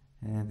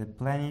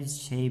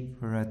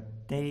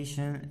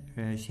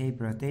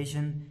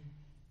rotation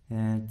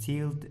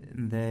tilt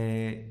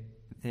the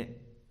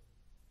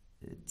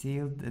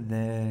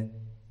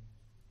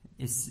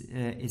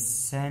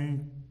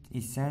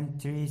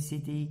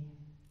eccentricity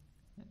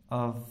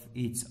of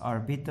its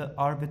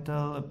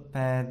orbital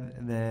path,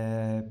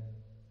 the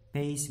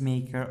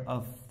pacemaker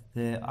of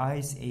the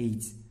ice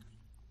age,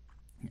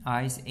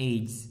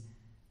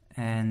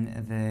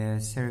 and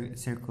the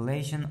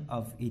circulation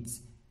of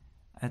its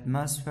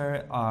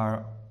atmosphere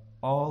are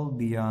all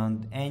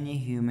beyond any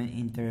human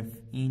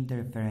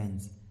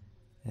interference.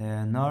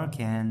 Nor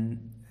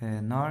can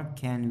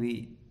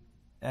we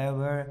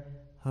ever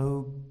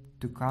hope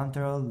to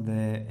control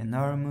the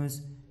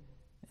enormous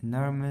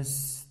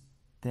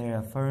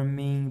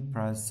terraforming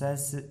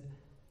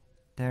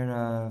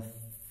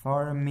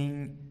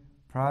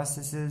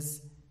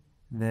processes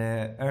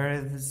the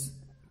Earth's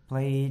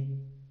plate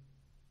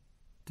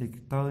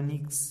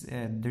tectonics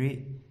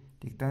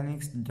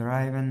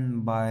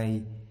driven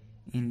by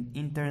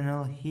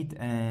internal heat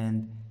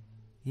and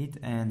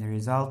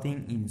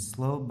resulting in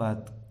slow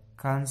but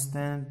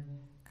constant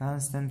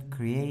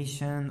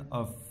creation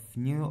of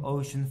new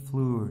ocean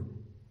floor,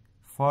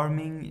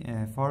 forming,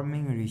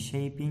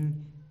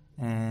 reshaping,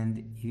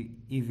 and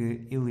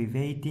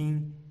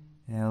elevating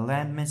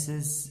land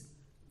masses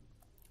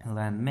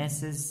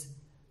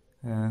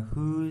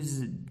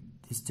whose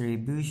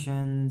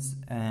distributions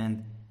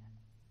and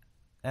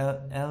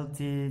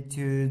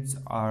altitudes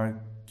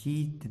are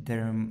key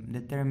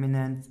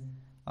determinants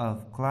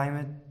of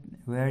climate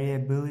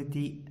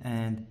variability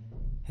and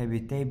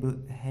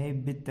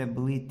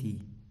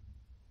habitability.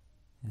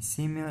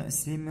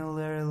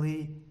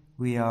 Similarly,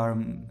 we are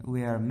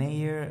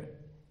mere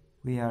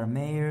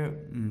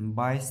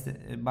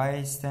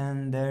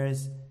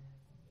bystanders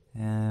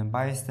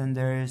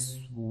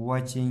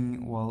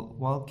watching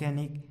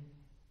volcanic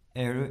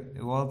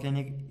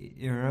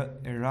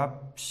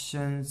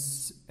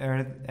eruptions,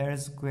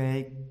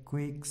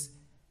 earthquakes,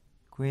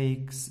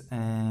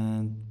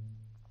 and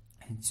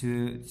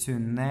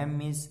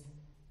tsunamis.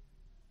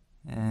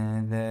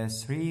 The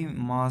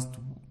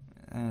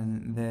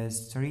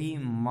three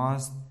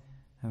most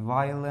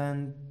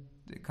violent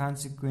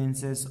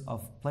consequences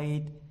of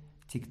plate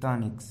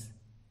tectonics.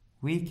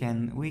 We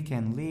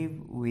can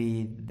live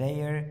with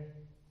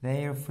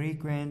their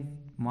frequent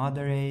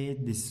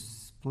moderate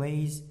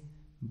displays,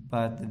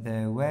 but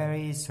the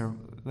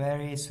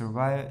very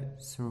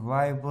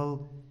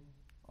survival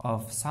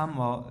of some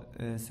of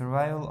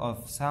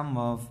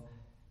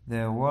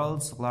the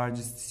world's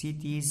largest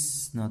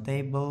cities,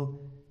 notable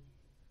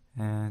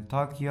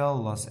Tokyo,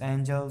 Los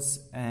Angeles,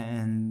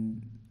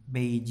 and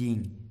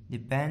Beijing,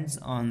 depends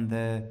on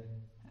the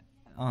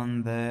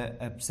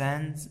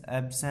absence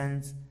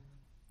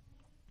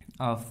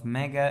of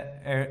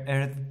mega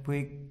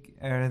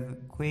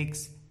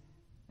earthquakes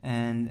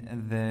and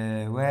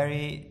the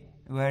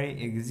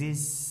very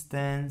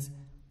existence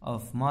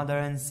of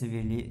modern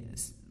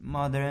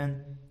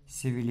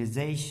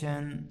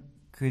civilization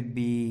could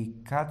be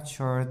cut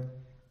short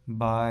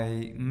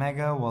by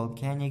mega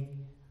volcanic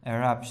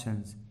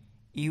eruptions,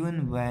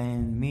 even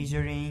when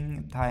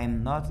measuring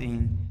time not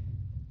in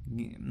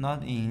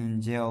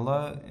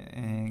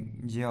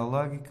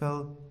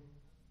geological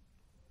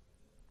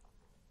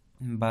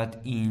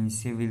but in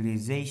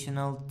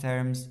civilizational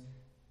terms.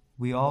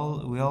 We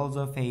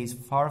also face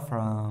far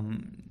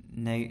from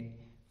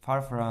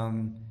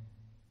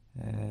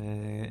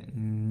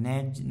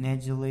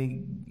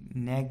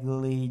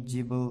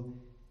negligible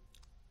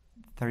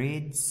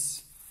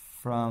threats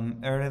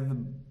from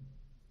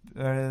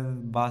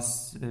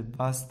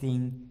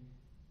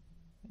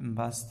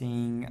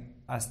busting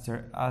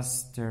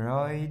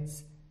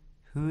asteroids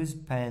whose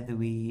path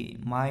we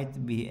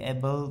might be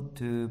able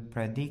to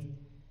predict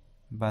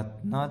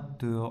but not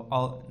to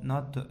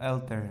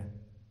alter.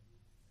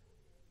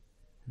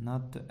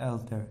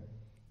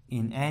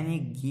 In any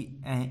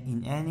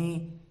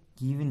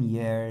given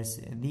years,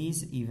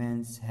 these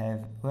events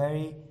have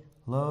very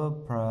low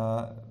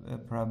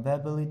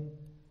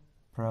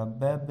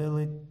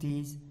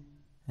probabilities,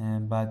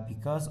 but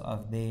because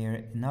of their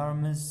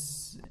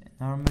enormous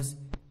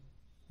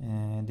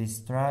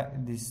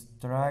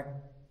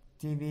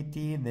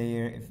destructivity,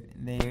 their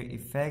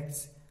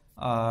effects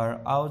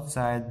are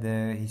outside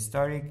the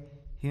historic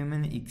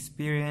human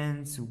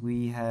experience.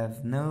 We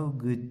have no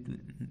good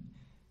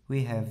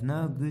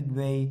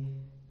way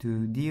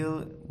to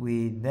deal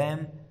with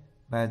them,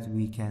 but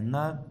we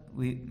cannot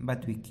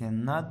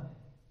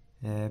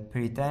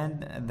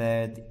pretend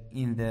that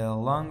in the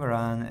long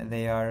run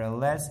they are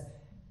less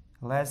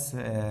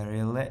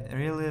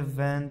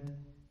relevant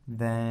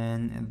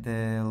than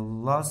the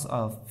loss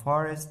of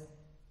forest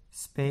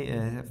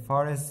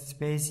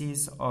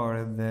species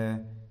or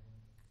the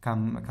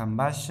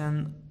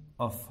combustion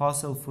of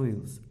fossil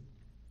fuels.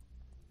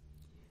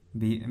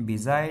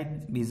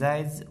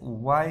 Besides,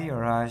 why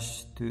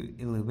rush to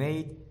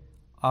elevate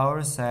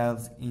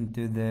ourselves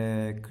into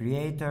the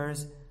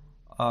creators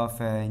of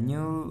a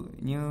new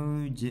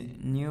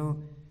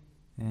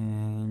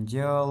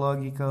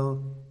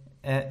geological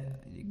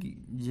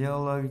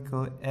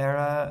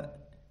era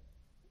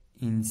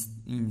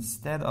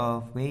instead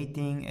of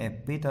waiting a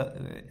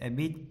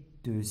bit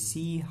to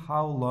see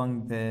how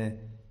long the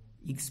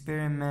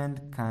experiment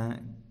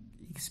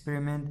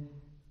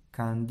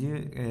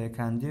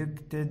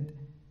conducted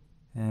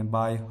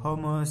by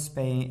Homo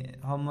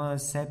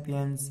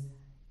sapiens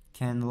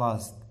can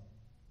last.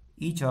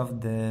 Each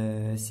of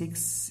the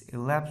 6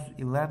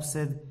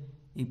 elapsed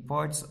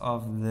epochs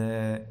of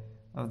the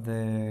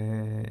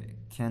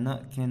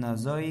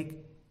Cenozoic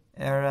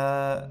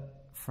era,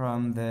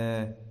 from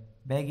the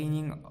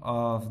beginning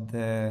of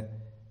the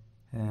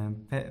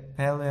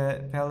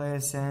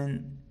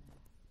Paleocene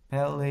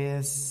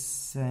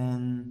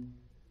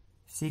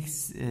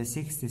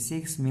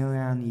 66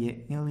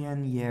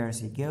 million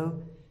years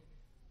ago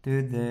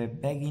to the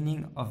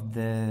beginning of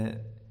the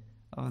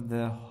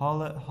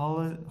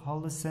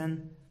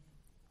Holocene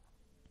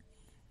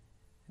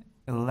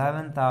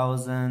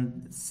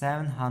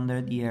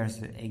 11,700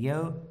 years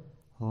ago,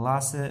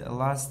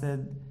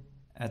 lasted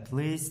at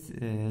least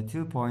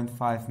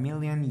 2.5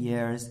 million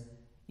years,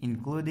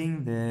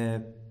 including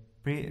the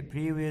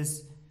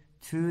previous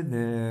to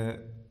the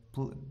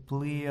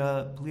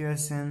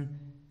Pliocene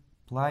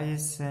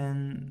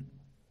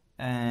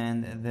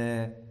and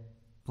the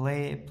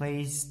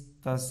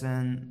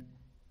Pleistocene,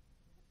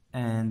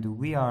 and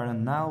we are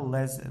now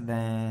less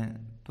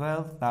than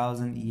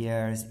 12,000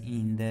 years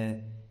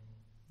into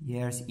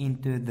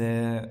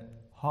the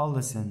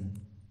Holocene.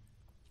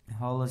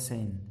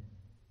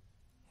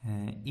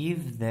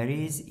 If there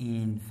is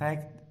in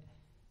fact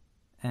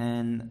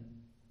an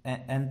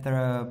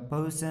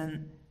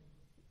Anthropocene,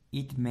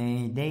 it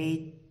may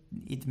date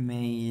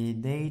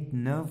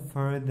no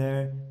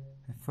further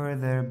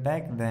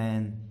back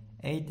than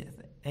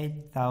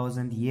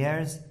 8,000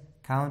 years,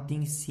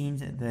 counting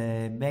since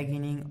the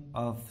beginning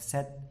of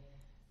settled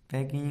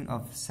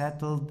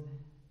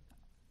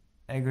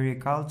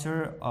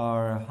agriculture,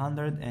 or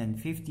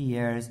 150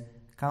 years,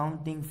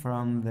 counting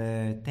from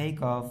the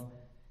takeoff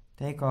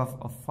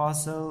of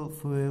fossil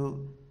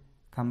fuel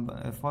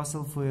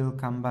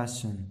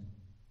combustion.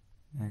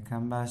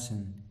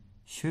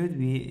 Should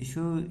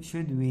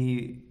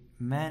we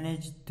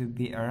manage to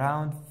be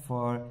around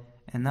for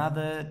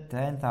another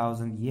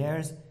 10,000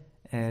 years,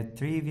 a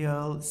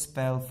trivial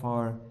spell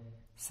for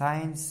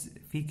science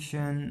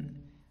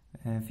fiction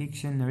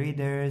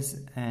readers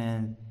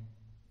and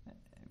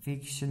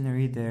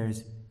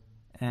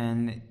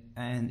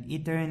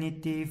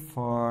eternity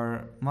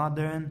for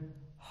modern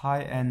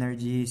high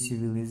energy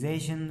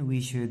civilization,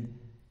 we should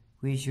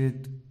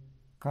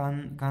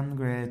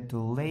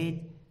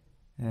congratulate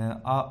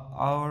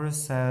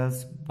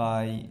ourselves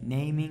by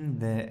naming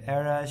the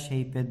era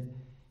shaped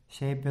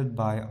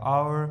by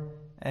our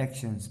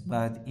actions.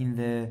 But in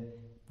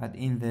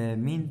the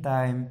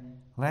meantime,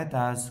 let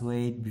us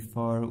wait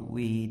before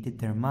we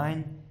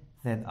determine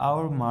that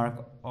our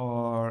mark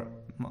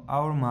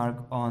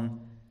on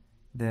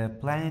the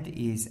planet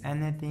is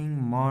anything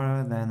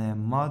more than a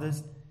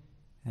modest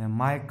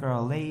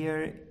micro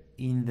layer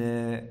in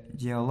the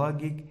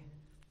geologic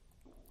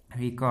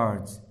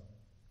records.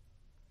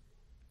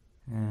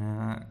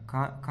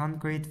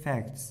 Concrete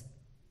facts.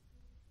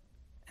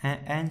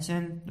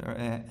 Ancient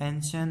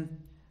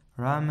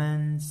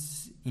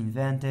Romans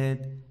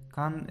invented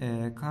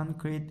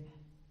concrete,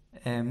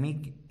 a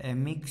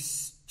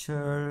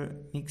mixture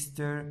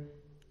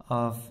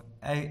of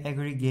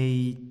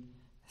aggregate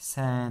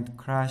sand,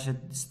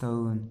 crushed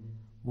stone,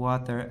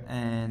 water,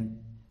 and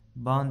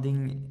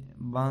bonding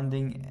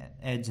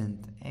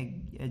agent.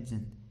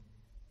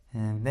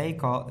 And they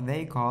called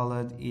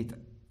it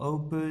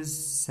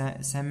opus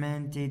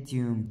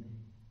cementitium,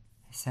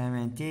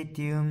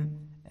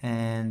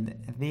 and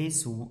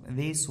this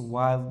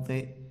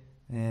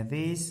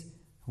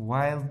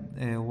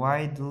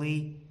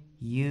widely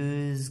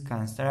used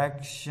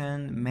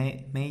construction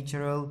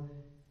material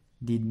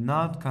did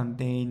not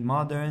contain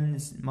modern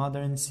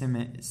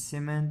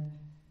cement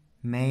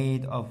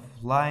made of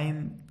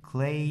lime,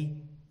 clay,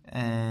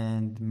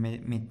 and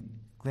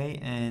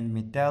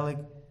metallic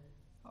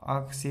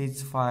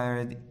oxides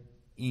fired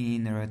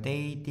in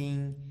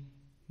rotating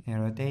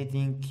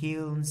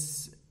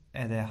kilns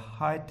at a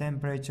high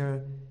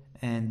temperature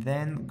and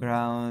then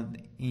ground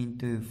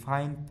into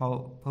fine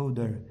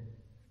powder,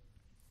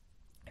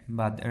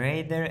 but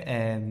rather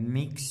a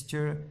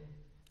mixture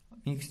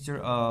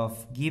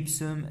of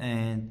gypsum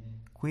and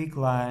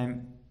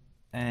quicklime,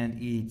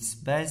 and its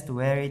best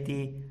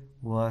variety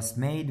was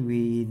made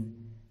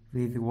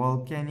with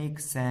volcanic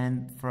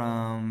sand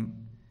from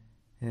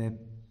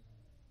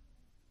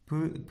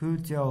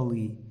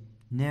Puteoli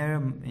near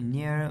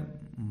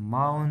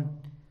Mount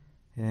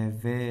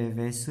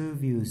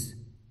Vesuvius.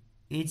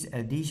 Its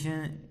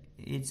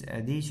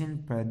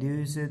addition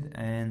produced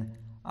an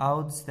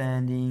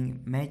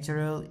outstanding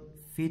material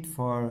fit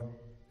for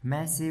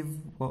massive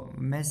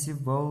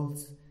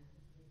vaults,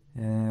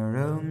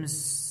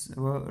 Rome's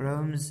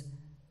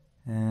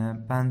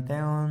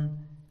Pantheon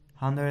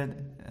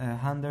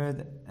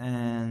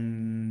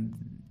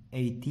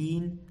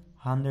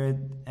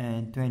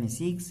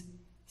 126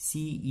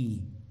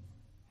 CE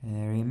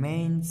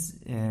remains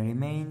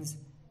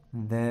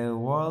the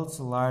world's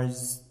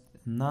largest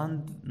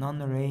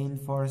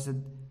non-reinforced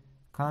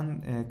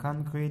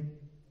concrete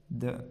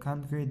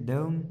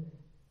dome,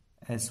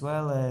 as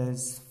well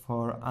as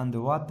for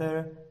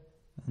underwater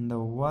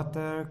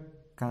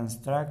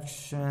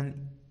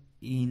construction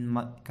in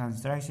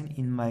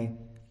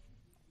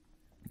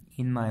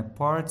my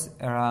ports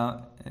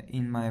around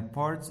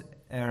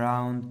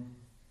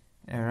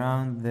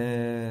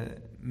the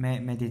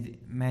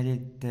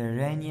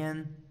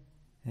Mediterranean,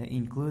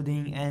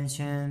 including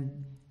ancient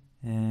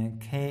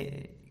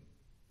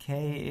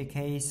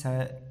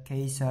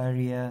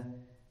Caesarea,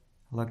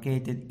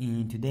 located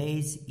in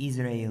today's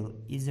Israel.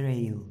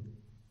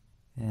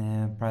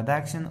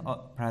 Production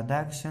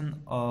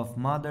of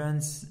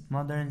modern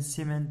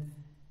cement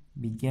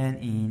began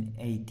in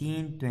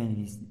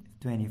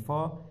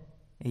 1824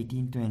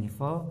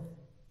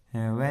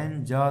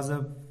 when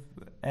Joseph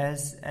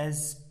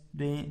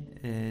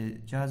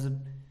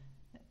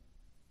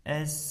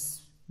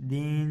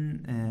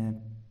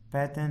Dean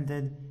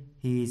patented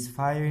his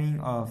firing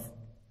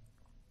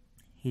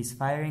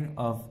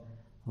of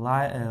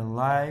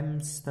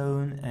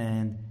limestone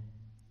and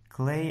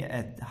clay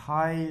at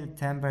high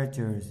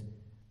temperatures,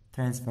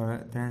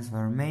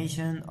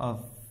 transformation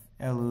of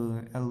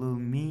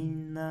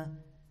alumina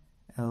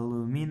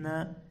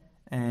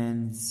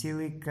and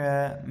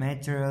silica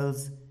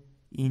materials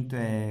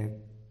into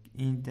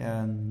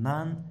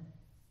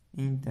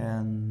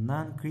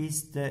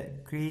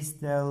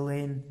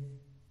non-crystalline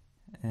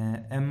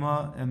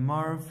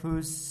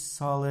amorphous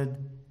solid,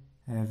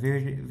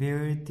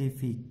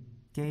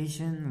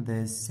 vertification,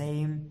 the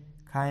same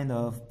kind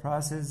of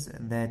process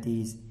that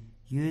is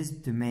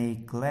used to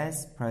make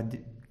glass,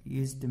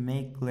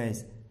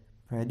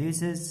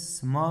 produces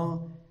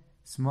small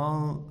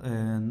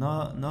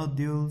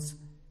nodules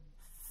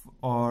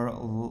or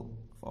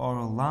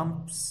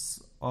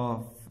lumps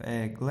of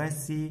a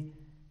glassy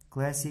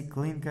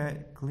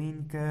clinker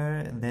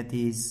that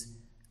is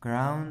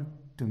ground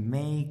to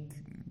make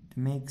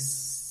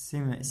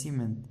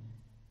cement.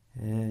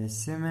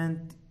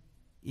 Cement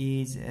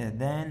is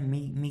then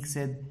mixed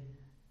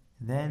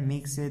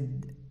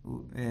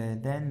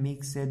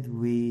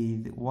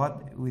with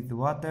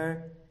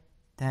water,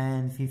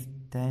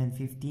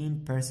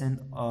 10-15%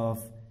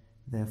 of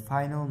the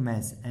final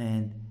mass,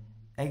 and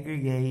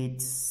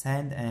aggregate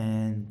sand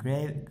and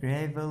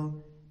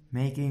gravel,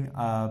 making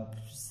up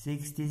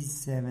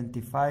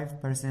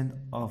 60-75%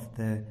 of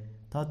the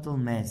total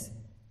mass,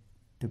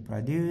 to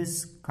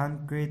produce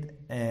concrete,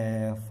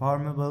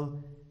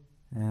 formable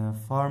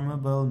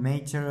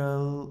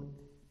material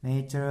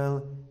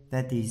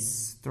that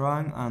is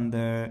strong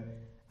under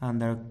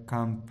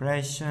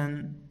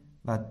compression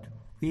but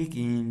weak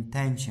in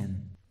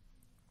tension.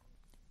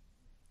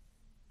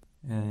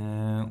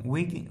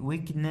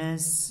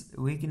 Weakness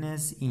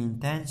in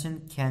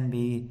tension can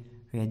be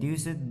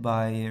reduced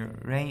by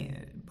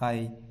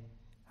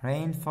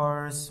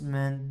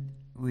reinforcement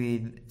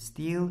with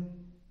steel.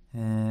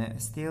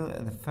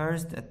 The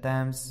first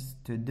attempts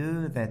to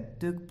do that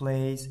took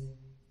place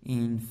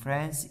in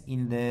France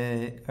in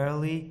the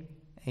early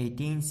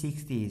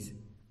 1860s,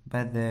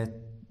 but the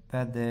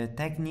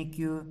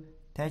technique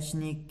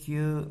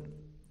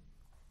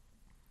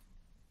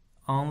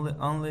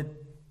only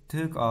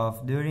took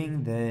off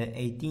during the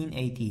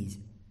 1880s.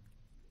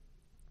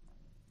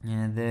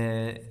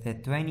 The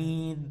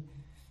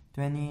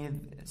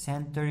 20th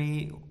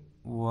century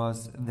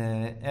was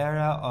the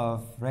era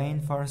of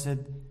reinforced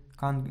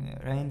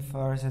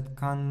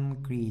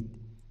concrete.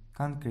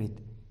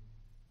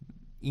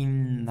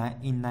 In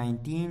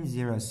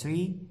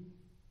 1903,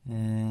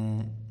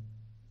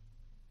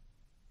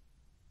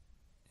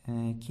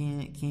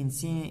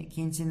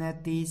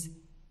 Cincinnati's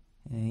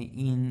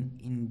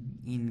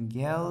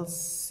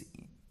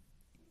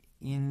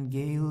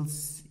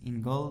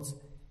Ingalls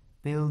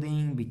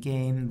building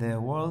became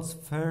the world's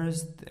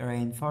first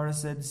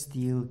reinforced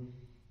steel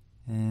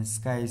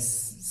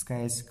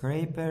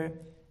skyscraper.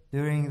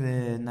 During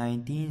the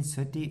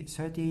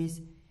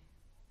 1930s,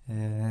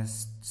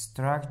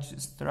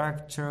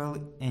 structural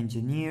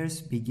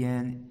engineers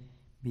began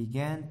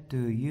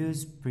to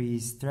use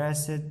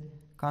pre-stressed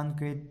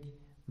concrete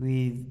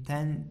with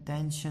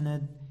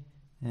tensioned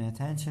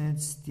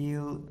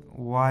steel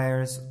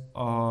wires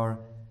or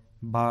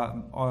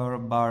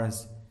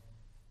bars.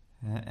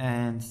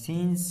 And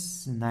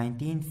since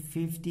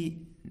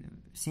 1950,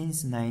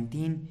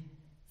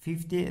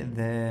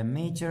 the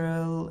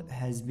material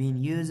has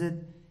been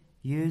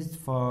used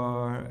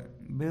for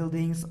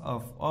buildings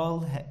of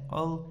all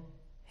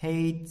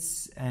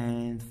heights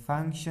and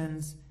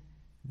functions.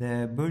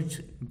 The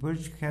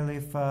Burj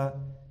Khalifa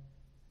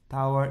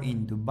Tower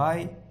in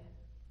Dubai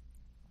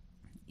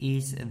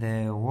is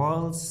the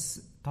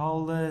world's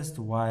tallest,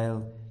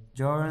 while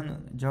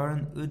Jordan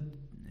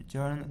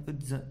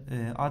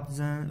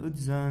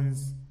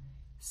Utzon's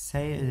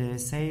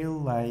sail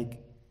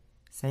like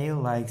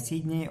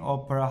Sydney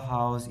Opera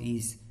House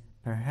is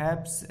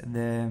perhaps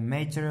the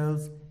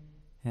material's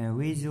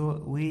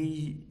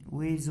visually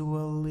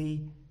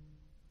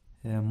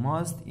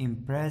most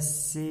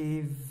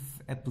impressive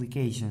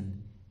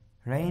application.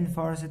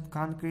 Reinforced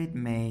concrete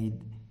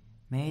made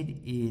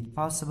it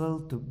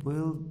possible to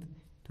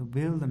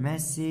build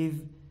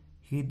massive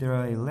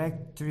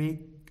hydroelectric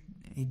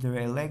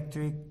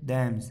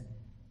dams.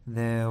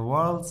 The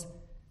world's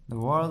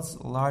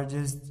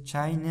largest,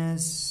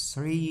 China's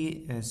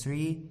Three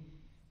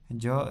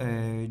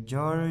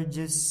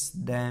Gorges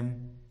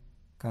Dam,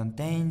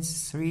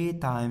 contains 3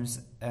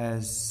 times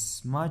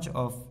as much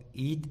of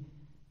it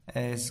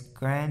as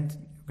Grand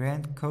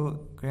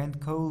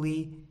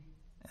Coulee,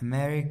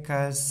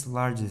 America's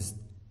largest.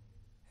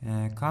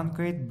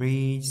 Concrete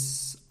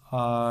bridges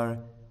are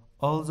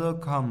also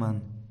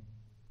common.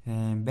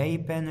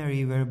 Bapan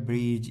River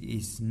Bridge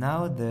is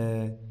now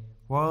the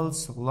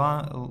world's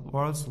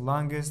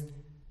longest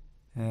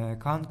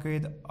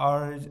concrete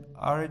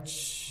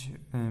arch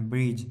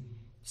bridge,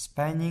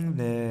 spanning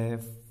the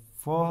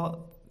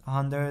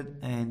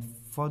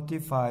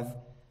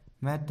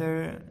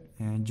 445-meter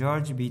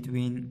gorge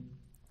between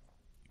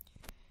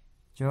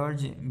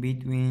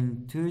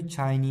two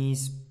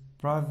Chinese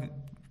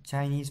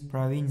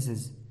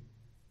provinces.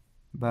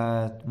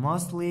 But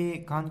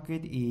mostly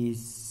concrete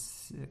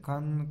is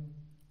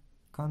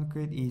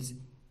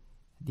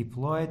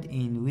deployed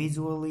in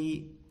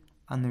visually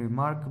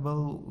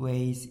unremarkable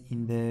ways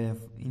in the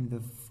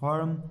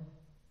form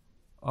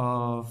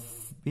of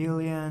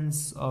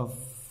billions of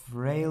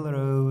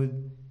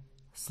railroad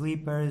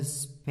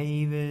sleepers,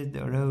 paved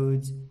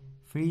roads,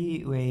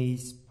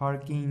 freeways,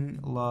 parking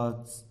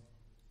lots,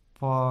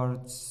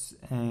 ports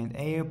and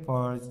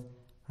airports,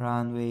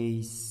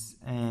 runways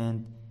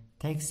and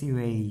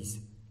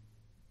taxiways.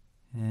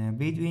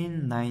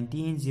 Between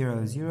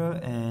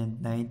 1900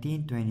 and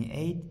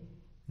 1928,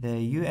 the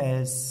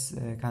U.S.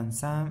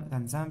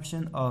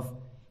 consumption of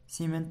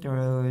cement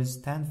rose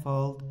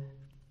tenfold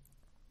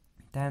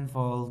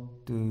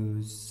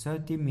to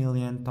 30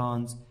 million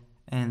tons,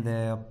 and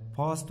the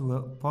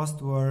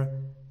post-war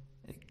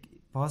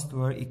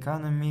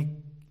economic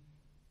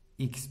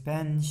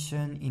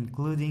expansion,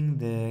 including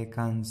the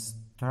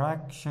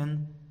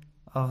construction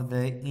of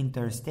the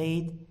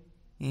interstate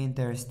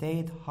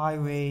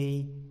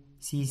highway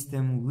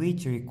system,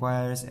 which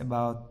requires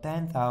about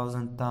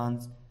 10,000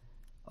 tons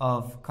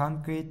of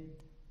concrete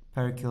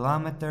per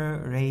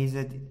kilometer, raised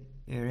it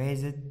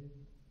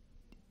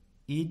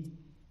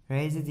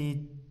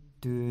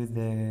to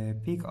the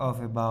peak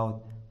of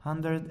about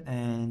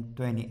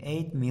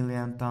 128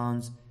 million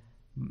tons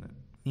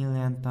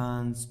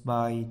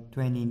by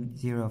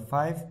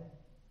 2005.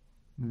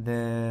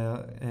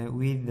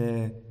 With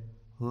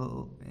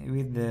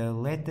the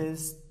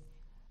latest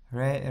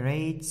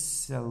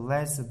rates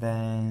less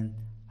than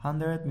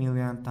 100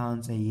 million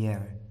tons a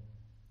year.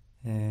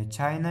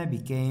 China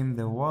became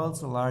the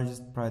world's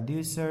largest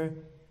producer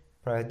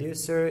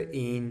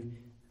in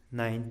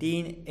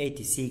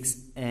 1986,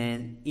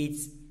 and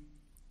its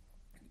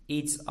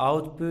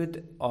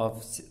output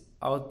of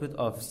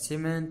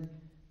cement,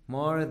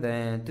 more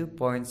than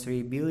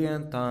 2.3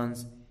 billion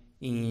tons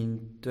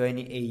in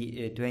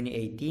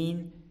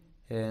 2018,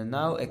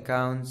 now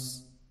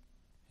accounts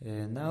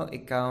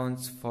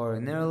for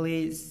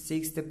nearly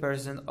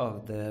 60%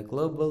 of the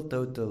global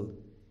total.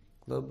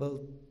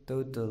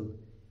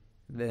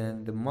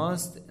 The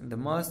most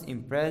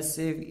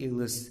impressive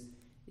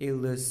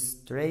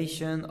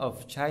illustration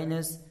of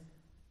China's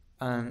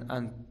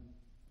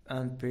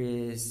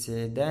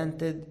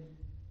unprecedented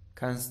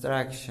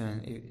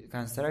construction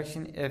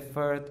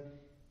effort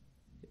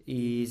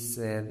is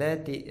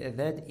that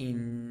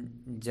in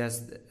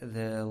just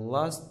the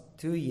last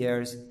 2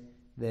 years,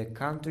 the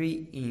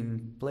country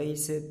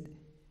emplaced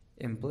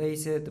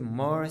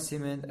more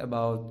cement,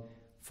 about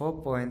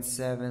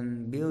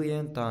 4.7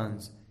 billion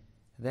tons,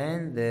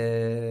 Then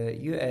the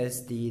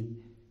US did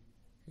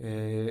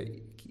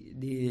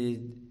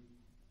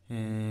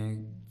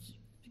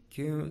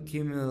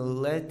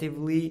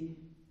cumulatively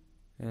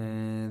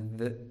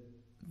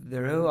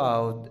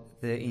throughout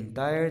the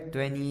entire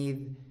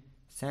 20th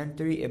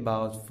century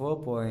about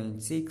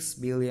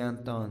 4.6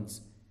 billion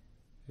tons.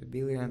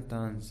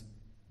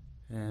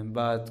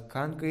 But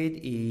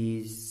concrete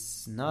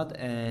is not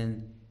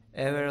an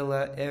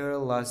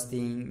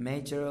everlasting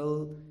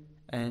material,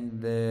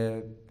 and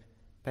the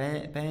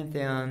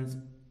Pantheon's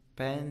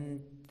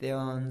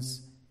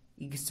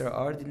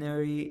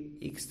extraordinary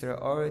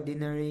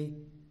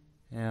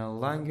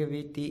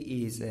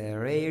longevity is a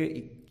rare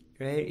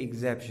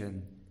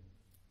exception.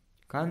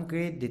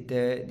 Concrete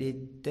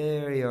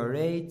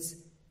deteriorates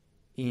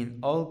in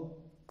all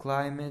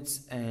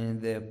climates,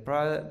 and the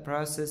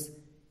process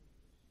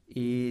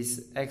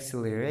is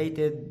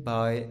accelerated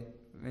by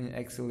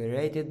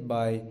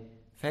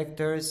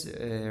factors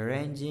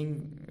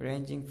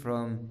ranging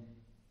from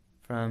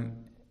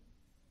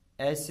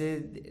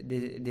acid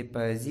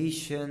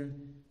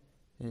deposition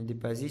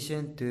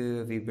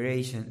to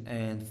vibration,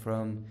 and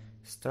from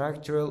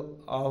structural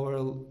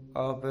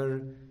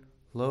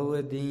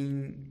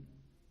overloading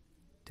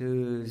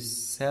to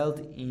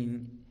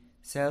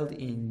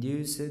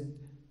cell-induced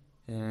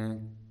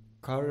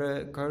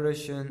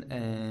corrosion,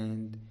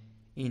 and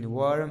in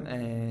warm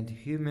and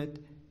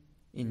humid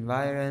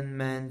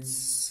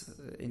environments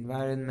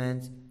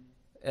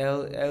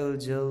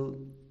algal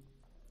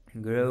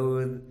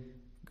growth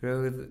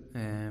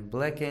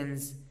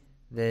blackens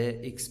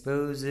the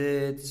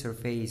exposed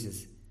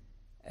surfaces.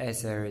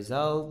 As a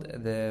result,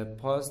 the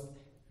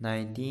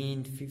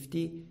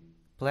post-1950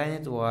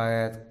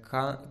 planet-wide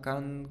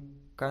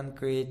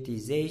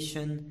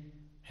concretization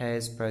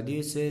has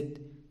produced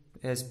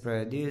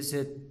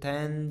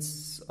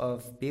tens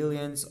of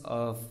billions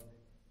of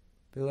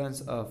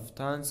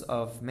tons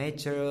of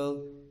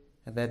material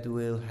that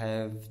will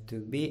have to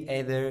be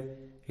either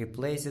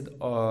replaced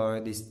or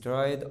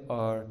destroyed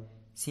or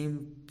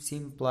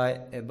simply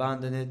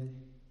abandoned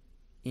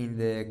in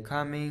the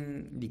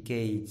coming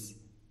decades.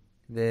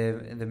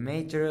 The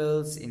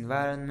material's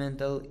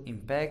environmental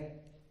impact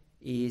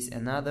is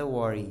another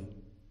worry.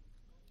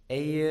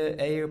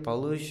 Air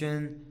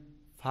pollution,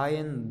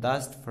 fine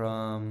dust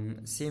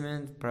from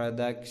cement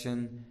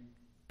production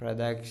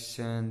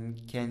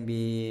can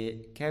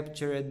be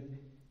captured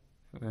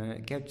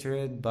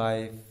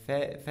by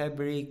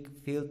fabric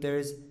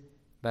filters,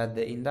 but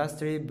the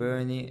industry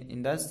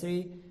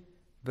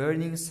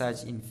burning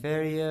such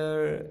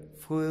inferior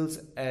fuels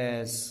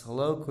as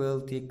low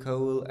quality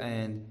coal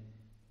and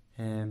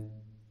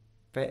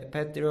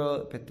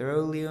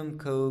petroleum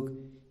coke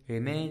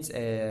remains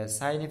a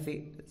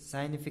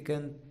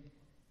significant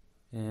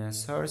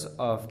source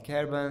of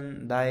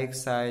carbon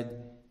dioxide,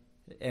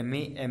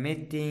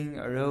 emitting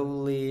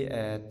roughly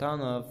a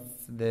ton of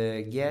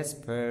the gas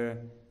per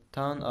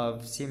ton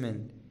of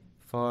cement.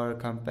 For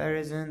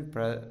comparison,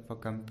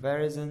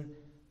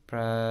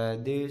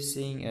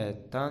 producing a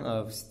ton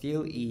of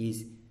steel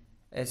is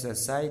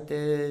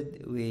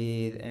associated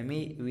with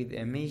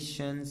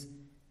emissions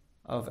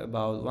of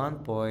about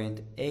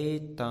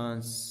 1.8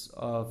 tons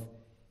of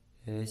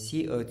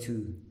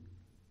CO2.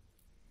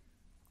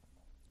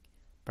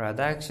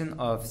 Production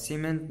of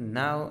cement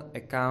now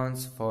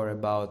accounts for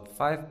about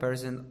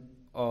 5%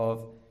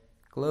 of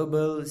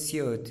global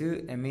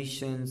CO2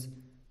 emissions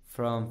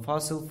from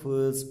fossil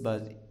fuels,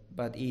 but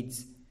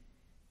its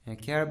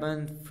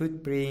carbon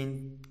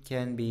footprint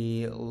can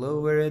be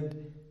lowered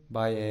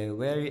by a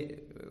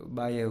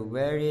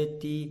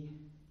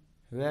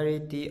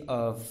variety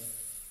of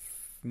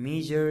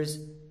measures.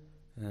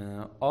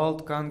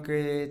 Old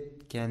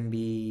concrete can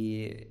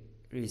be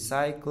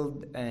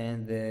recycled,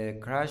 and the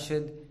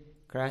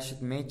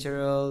crushed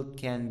material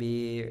can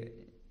be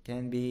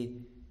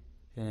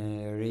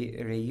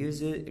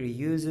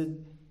reused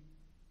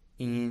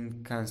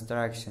in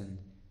construction.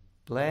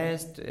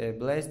 Blast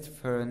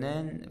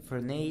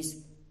furnace,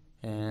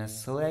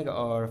 slag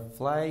or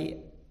fly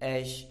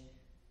ash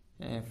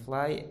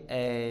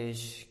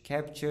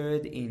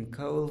captured in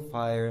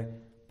coal-fired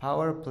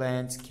power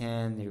plants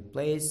can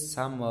replace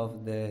some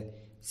of the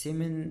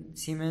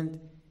cement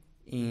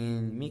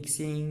in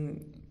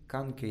mixing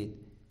concrete.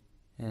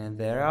 And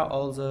there are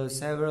also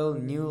several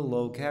new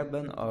low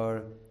carbon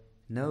or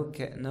no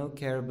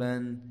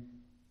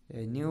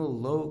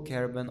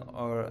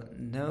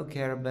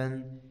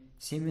carbon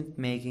cement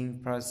making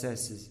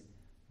processes,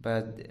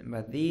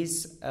 but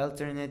these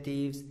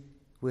alternatives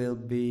will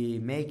be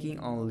making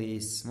only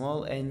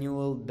small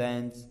annual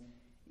dents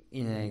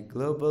in a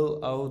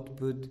global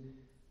output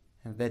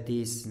that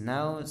is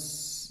now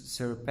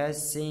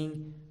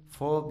surpassing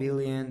 4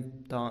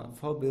 billion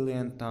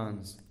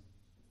tons.